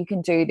back. Well, you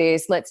can do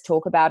this. Let's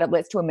talk about it.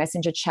 Let's do a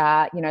messenger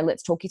chat.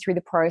 Let's talk you through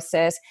the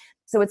process.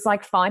 So it's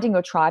like finding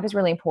your tribe is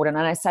really important.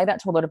 And I say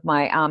that to a lot of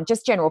my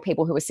just general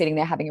people who are sitting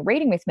there having a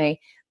reading with me,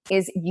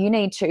 is you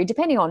need to,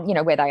 depending on,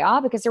 where they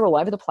are, because they're all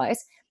over the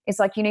place, it's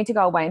like you need to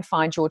go away and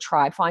find your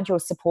tribe, find your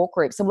support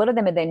group. So a lot of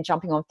them are then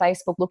jumping on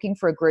Facebook, looking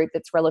for a group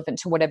that's relevant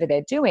to whatever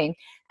they're doing,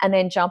 and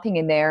then jumping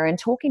in there and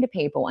talking to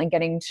people and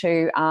getting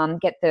to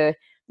get the,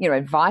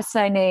 advice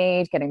they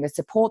need, getting the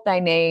support they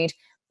need.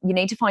 You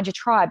need to find your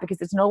tribe,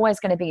 because it's not always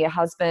going to be your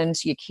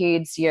husband, your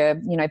kids, your,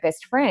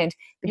 best friend,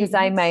 because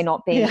they may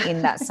not be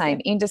in that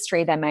same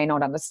industry. They may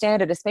not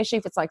understand it, especially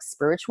if it's like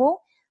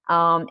spiritual.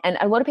 And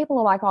a lot of people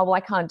are like, oh, well, I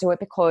can't do it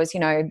because,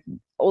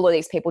 all of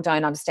these people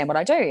don't understand what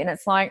I do. And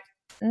it's like,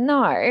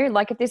 no,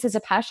 like if this is a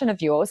passion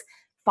of yours,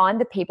 find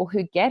the people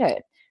who get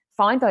it.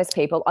 Find those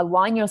people,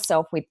 align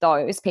yourself with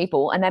those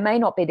people. And they may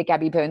not be the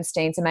Gabby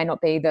Bernsteins, it may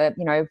not be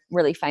the,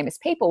 really famous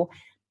people,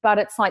 but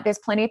it's like there's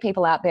plenty of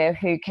people out there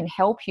who can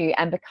help you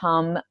and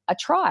become a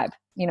tribe,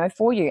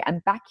 for you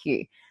and back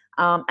you.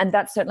 And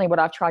that's certainly what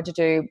I've tried to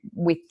do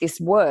with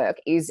this work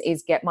is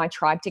get my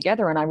tribe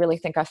together. And I really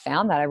think I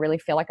found that. I really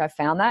feel like I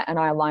found that, and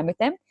I align with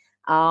them.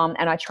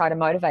 And I try to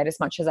motivate as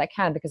much as I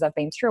can because I've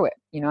been through it.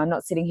 I'm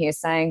not sitting here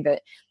saying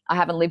that I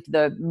haven't lived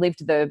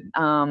the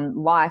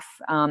life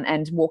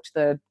and walked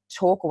the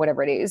talk or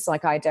whatever it is.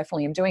 Like I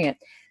definitely am doing it.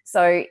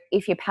 So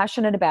if you're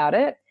passionate about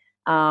it,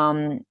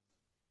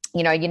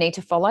 you know, you need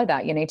to follow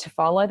that. You need to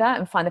follow that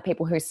and find the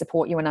people who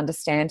support you and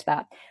understand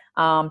that.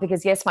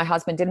 Because yes, my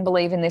husband didn't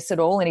believe in this at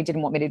all and he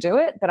didn't want me to do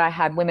it, but I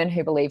had women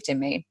who believed in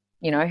me,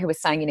 you know, who were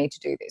saying you need to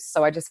do this.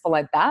 So I just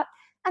followed that.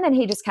 And then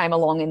he just came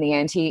along in the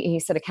end. He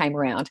sort of came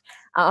around.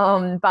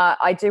 But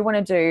I do want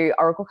to do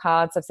oracle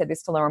cards. I've said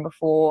this to Lauren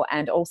before,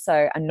 and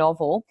also a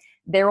novel.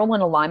 They're all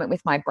in alignment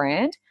with my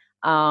brand.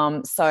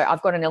 So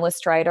I've got an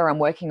illustrator. I'm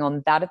working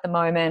on that at the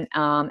moment.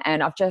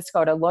 And I've just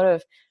got a lot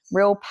of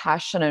real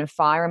passion and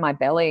fire in my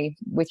belly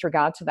with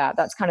regard to that.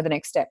 That's kind of the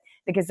next step,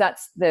 because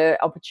that's the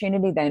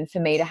opportunity then for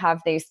me to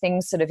have these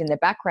things sort of in the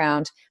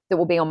background that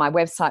will be on my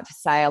website for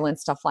sale and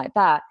stuff like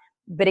that.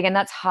 But again,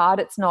 that's hard.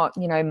 It's not,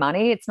 you know,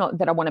 money. It's not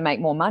that I want to make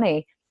more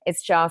money.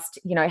 It's just,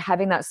 you know,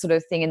 having that sort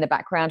of thing in the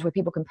background where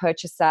people can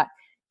purchase that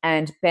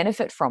and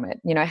benefit from it,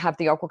 you know, have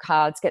the oracle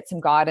cards, get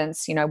some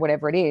guidance, you know,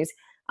 whatever it is.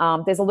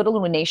 There's a little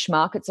niche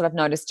markets that I've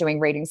noticed doing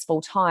readings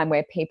full time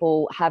where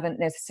people haven't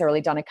necessarily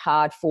done a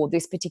card for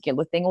this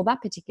particular thing or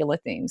that particular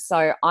thing.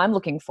 So I'm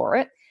looking for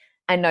it.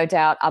 And no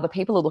doubt other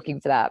people are looking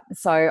for that.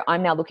 So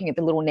I'm now looking at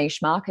the little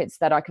niche markets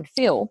that I could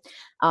fill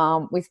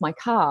with my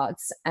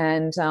cards.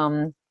 And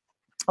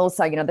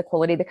also, you know, the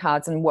quality of the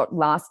cards and what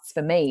lasts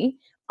for me,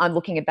 I'm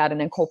looking at that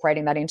and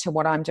incorporating that into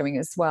what I'm doing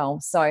as well.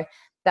 So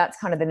that's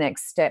kind of the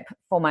next step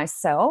for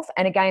myself.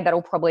 And again,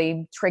 that'll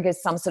probably trigger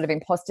some sort of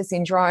imposter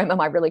syndrome. Am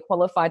I really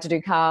qualified to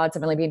do cards?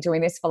 I've only been doing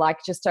this for like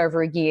just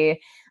over a year.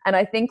 And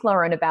I think,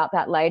 Lauren, about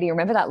that lady,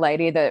 remember that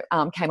lady that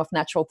came off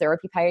natural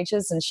therapy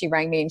pages, and she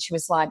rang me and she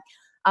was like,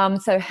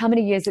 so how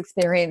many years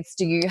experience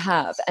do you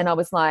have? And I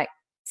was like,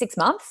 6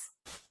 months.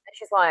 And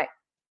she's like,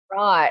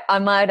 right, I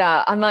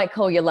might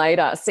call you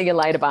later. See you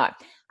later, bye.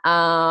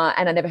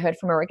 And I never heard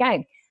from her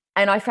again.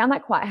 And I found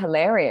that quite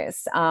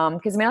hilarious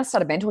because I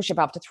started mentorship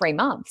after 3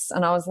 months,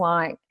 and I was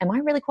like, am I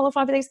really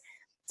qualified for this?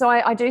 So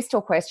I do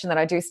still question that.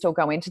 I do still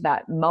go into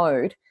that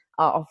mode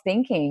of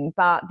thinking,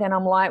 but then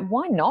I'm like,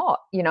 why not?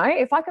 You know,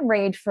 if I can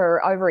read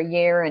for over a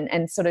year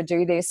and sort of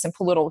do this and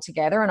pull it all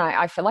together, and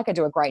I feel like I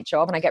do a great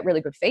job and I get really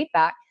good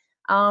feedback,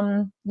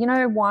 you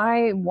know,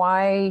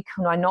 why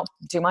can I not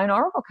do my own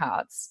oracle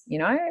cards? You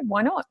know,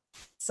 why not?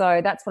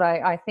 So that's what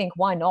I think.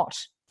 Why not?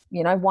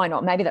 You know, why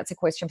not? Maybe that's a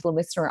question for the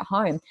listener at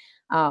home.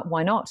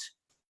 Why not?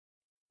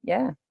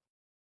 Yeah.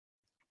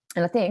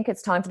 And I think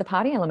it's time for the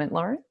party element,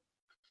 Lauren.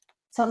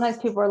 Sometimes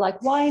people are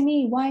like, why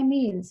me? Why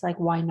me? It's like,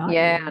 why not?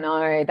 Yeah, you? I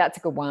know. That's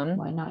a good one.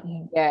 Why not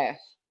you? Yeah.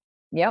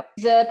 Yep.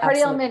 The party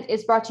element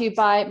is brought to you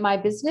by my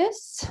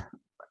business,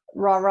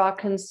 Raw Raw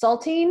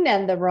Consulting,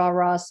 and the Raw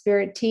Raw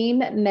Spirit Team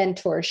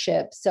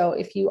Mentorship. So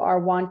if you are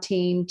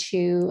wanting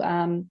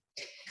to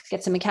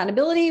get some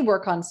accountability,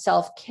 work on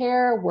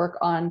self-care, work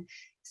on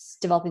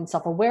developing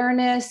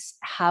self-awareness,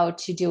 how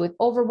to deal with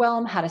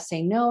overwhelm, how to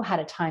say no, how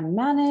to time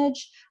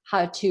manage,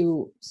 how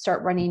to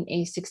start running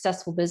a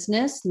successful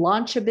business,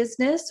 launch a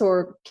business,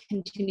 or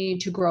continue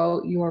to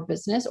grow your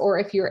business, or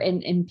if you're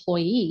an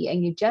employee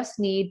and you just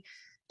need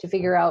to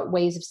figure out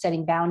ways of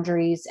setting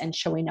boundaries and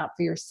showing up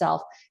for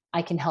yourself,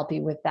 I can help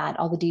you with that.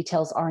 All the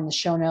details are in the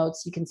show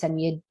notes. You can send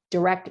me a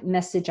direct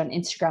message on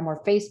Instagram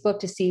or Facebook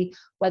to see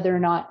whether or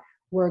not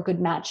we're a good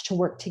match to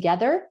work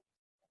together.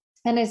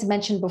 And as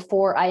mentioned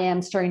before, I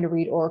am starting to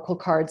read oracle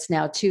cards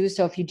now too.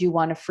 So if you do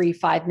want a free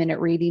 5-minute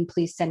reading,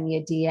 please send me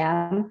a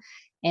DM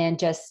and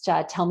just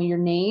tell me your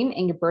name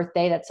and your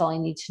birthday. That's all I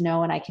need to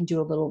know. And I can do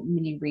a little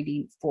mini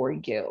reading for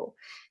you.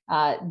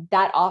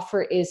 That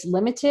offer is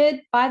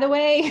limited, by the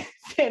way,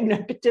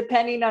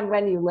 depending on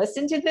when you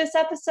listen to this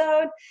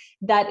episode.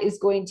 That is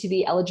going to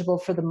be eligible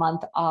for the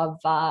month of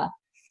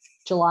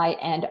July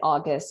and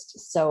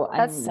August. So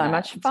that's so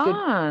much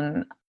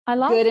fun. I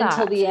love good that.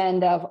 Until the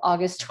end of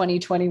August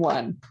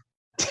 2021.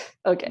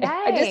 Okay. Yay.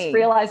 I just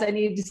realized I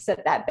needed to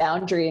set that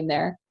boundary in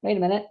there. Wait a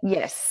minute.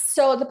 Yes.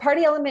 So the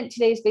party element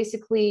today is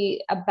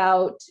basically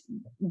about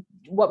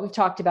what we've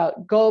talked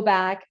about. Go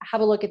back, have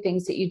a look at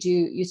things that you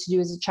used to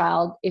do as a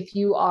child. If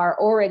you are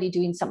already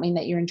doing something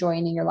that you're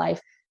enjoying in your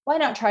life, why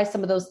not try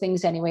some of those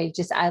things anyway?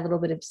 Just add a little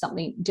bit of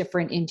something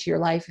different into your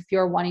life. If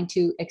you're wanting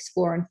to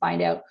explore and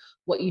find out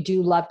what you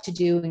do love to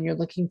do and you're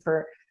looking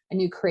for a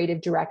new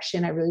creative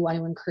direction, I really want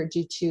to encourage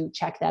you to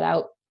check that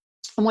out.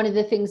 And one of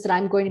the things that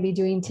I'm going to be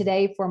doing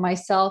today for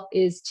myself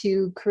is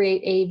to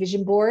create a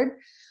vision board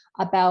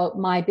about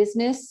my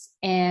business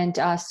and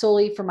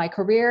solely for my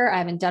career. I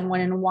haven't done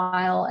one in a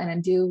while and I'm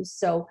due.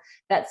 So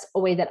that's a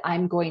way that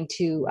I'm going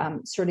to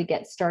sort of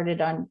get started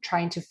on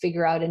trying to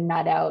figure out and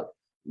nut out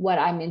what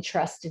I'm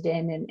interested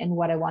in and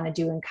what I want to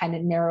do and kind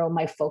of narrow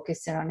my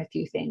focus in on a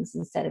few things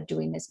instead of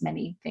doing as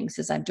many things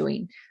as I'm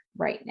doing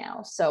right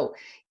now. So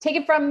take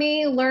it from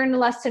me, learn a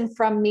lesson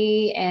from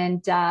me,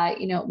 and,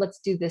 let's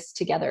do this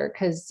together.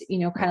 Cause,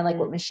 kind of like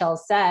what Michelle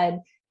said,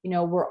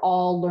 we're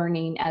all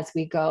learning as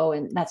we go.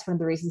 And that's one of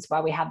the reasons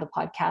why we have the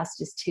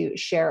podcast, is to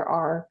share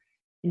our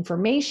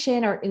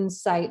information, our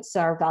insights,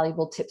 our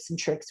valuable tips and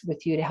tricks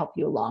with you to help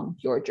you along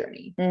your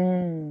journey.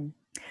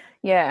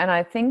 Yeah. And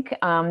I think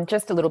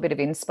just a little bit of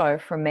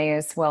inspo from me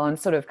as well, and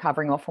sort of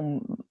covering off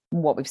on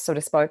what we've sort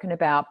of spoken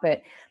about,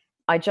 but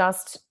I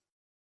just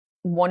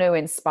want to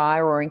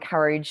inspire or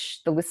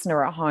encourage the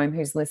listener at home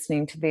who's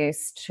listening to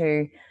this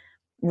to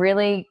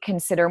really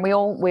consider, and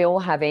we all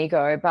have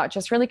ego, but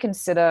just really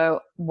consider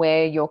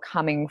where you're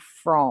coming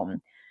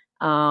from.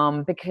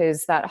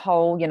 Because that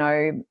whole,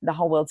 the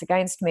whole world's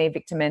against me,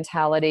 victim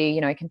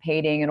mentality,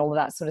 competing and all of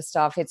that sort of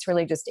stuff, it's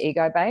really just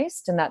ego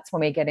based. And that's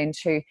when we get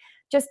into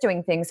just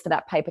doing things for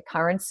that paper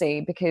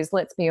currency. Because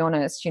let's be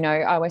honest,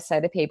 I always say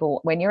to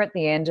people, when you're at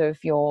the end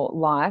of your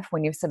life,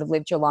 when you've sort of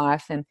lived your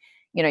life and,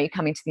 you're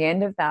coming to the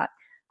end of that,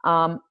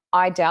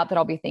 I doubt that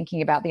I'll be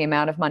thinking about the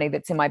amount of money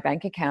that's in my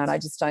bank account. I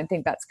just don't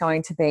think that's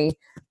going to be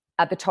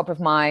at the top of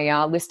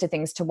my list of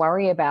things to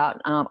worry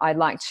about. I'd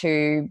like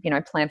to,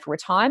 plan for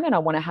retirement. I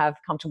want to have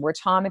comfortable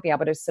retirement, be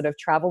able to sort of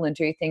travel and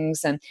do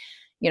things and,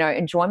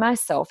 enjoy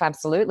myself.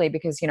 Absolutely.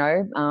 Because,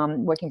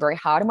 working very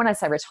hard. And when I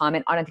say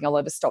retirement, I don't think I'll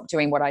ever stop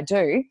doing what I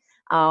do.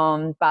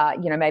 But,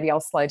 maybe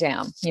I'll slow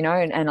down,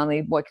 and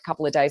only work a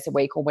couple of days a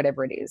week or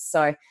whatever it is.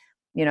 So,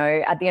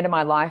 at the end of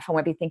my life, I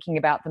won't be thinking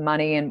about the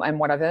money and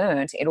what I've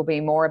earned. It'll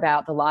be more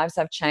about the lives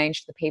I've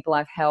changed, the people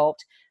I've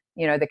helped,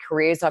 the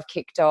careers I've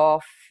kicked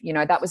off.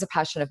 That was a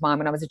passion of mine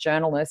when I was a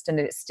journalist, and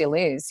it still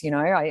is.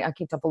 I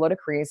kicked off a lot of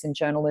careers in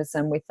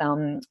journalism with,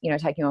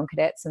 taking on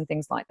cadets and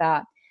things like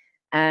that.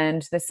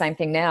 And the same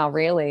thing now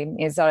really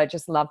is that I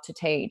just love to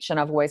teach. And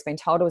I've always been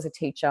told I was a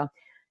teacher,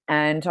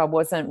 and I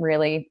wasn't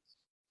really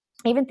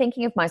even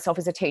thinking of myself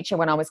as a teacher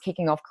when I was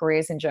kicking off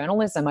careers in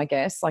journalism, I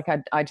guess. Like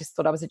I just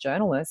thought I was a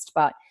journalist,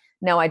 but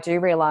now I do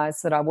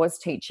realize that I was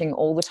teaching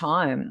all the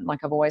time. Like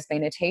I've always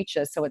been a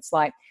teacher. So it's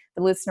like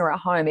the listener at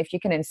home, if you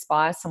can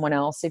inspire someone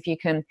else, if you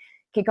can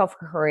kick off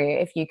a career,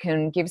 if you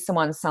can give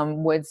someone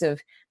some words of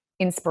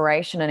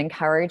inspiration and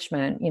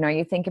encouragement,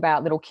 you think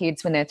about little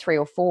kids when they're 3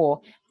 or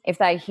 4, if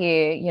they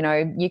hear,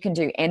 you can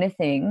do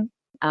anything,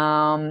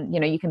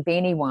 you can be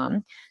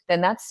anyone,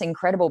 then that's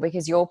incredible,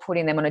 because you're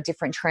putting them on a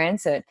different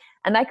transit.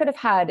 And they could have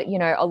had,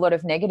 a lot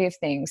of negative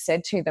things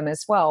said to them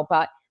as well.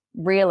 But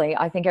really,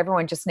 I think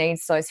everyone just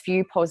needs those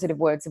few positive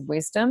words of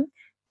wisdom,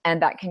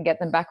 and that can get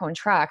them back on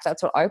track.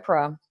 That's what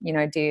Oprah,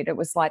 did. It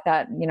was like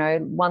that,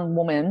 one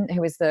woman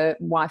who was the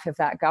wife of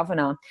that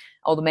governor,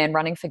 or the man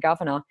running for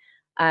governor,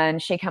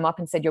 and she came up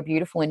and said, "You're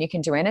beautiful and you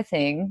can do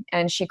anything."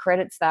 And she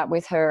credits that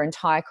with her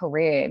entire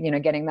career,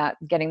 getting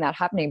that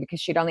happening, because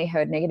she'd only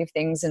heard negative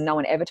things and no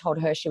one ever told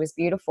her she was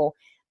beautiful.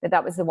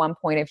 That was the one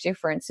point of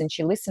difference. And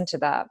she listened to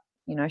that,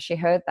 she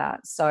heard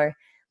that. So,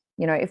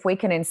 if we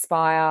can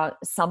inspire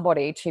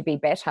somebody to be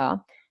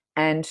better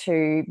and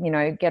to,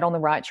 get on the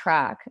right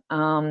track,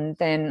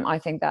 then I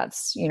think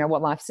that's,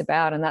 what life's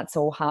about. And that's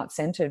all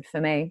heart-centered for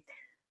me.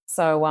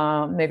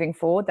 So moving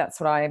forward, that's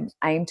what I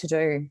aim to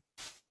do,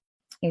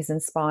 is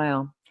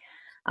inspire.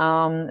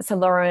 So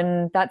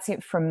Lauren, that's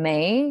it from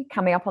me.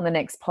 Coming up on the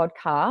next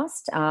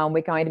podcast,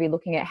 we're going to be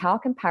looking at how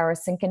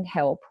comparison can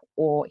help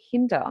or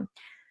hinder.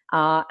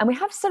 And we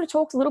have sort of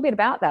talked a little bit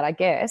about that, I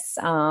guess,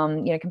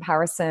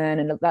 comparison,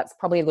 and that's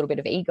probably a little bit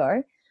of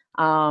ego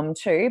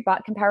too,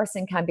 but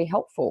comparison can be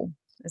helpful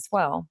as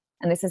well.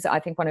 And this is, I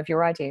think, one of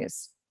your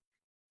ideas.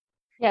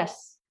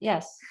 Yes.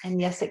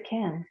 And yes, it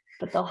can,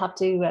 but they'll have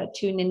to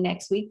tune in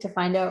next week to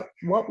find out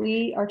what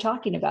we are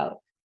talking about.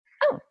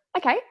 Oh,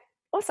 okay.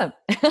 Awesome.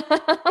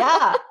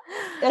 Yeah,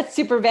 that's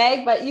super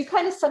vague, but you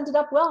kind of summed it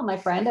up well, my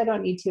friend. I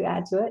don't need to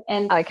add to it.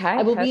 And okay,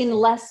 I will be in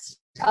less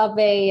of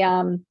a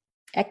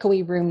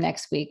echoey room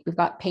next week. We've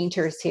got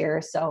painters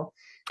here, so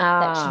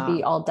that should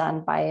be all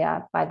done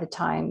by the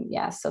time.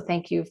 Yeah. So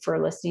thank you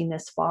for listening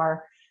this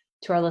far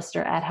to our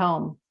listener at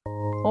home.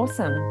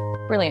 Awesome.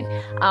 Brilliant.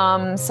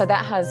 So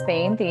that has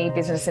been the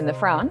Business in the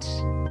Front,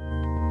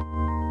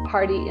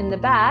 Party in the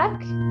Back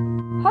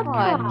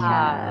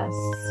podcast.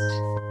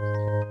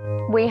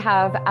 We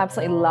have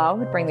absolutely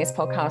loved bringing this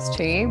podcast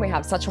to you. We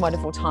have such a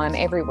wonderful time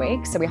every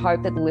week. So we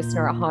hope that the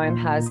listener at home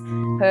has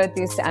heard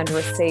this and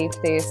received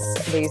these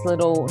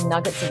little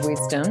nuggets of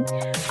wisdom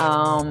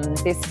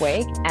this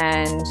week.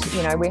 And,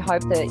 we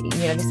hope that,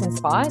 this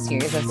inspires you,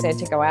 as I've said,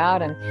 to go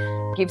out and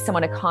give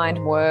someone a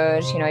kind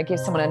word, give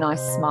someone a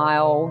nice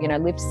smile,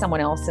 lift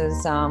someone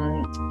else's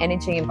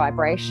energy and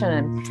vibration.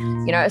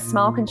 And, a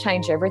smile can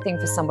change everything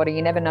for somebody.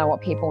 You never know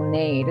what people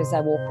need as they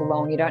walk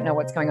along. You don't know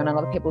what's going on in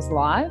other people's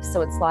lives.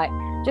 So it's like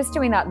just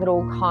doing that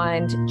little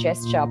kind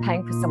gesture,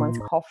 paying for someone's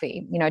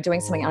coffee,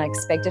 doing something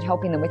unexpected,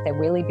 helping them with their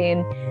wheelie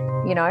bin,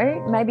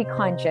 maybe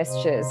kind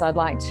gestures. I'd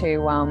like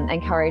to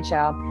encourage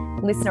our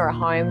listener at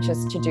home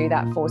just to do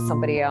that for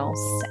somebody else,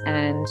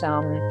 and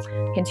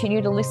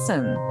continue to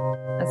listen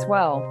as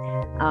well.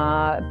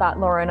 But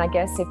Lauren, I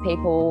guess if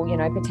people,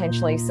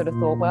 potentially sort of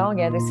thought, well,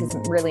 yeah, this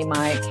isn't really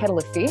my kettle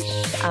of fish,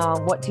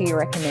 what do you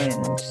recommend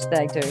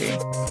they do?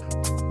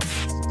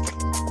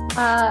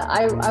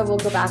 I will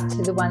go back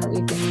to the one that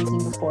we've been using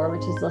before,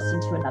 which is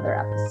listen to another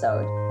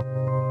episode.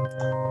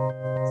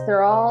 So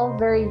they're all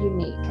very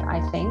unique, I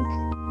think.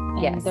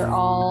 And they're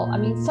all, I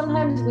mean,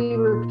 sometimes we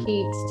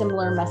repeat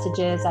similar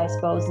messages, I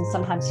suppose, and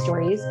sometimes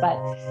stories, but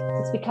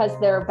it's because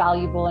they're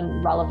valuable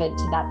and relevant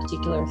to that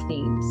particular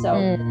theme. So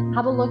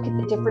have a look at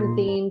the different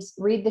themes,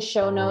 read the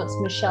show notes.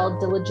 Michelle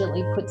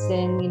diligently puts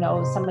in, you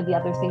know, some of the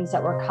other things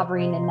that we're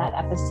covering in that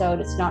episode.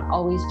 It's not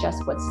always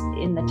just what's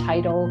in the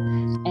title.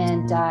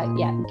 And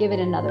give it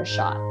another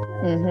shot.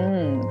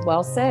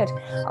 Well said.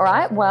 All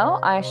right. Well,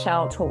 I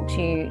shall talk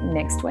to you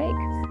next week.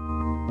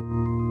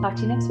 Talk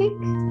to you next week.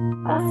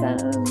 Awesome.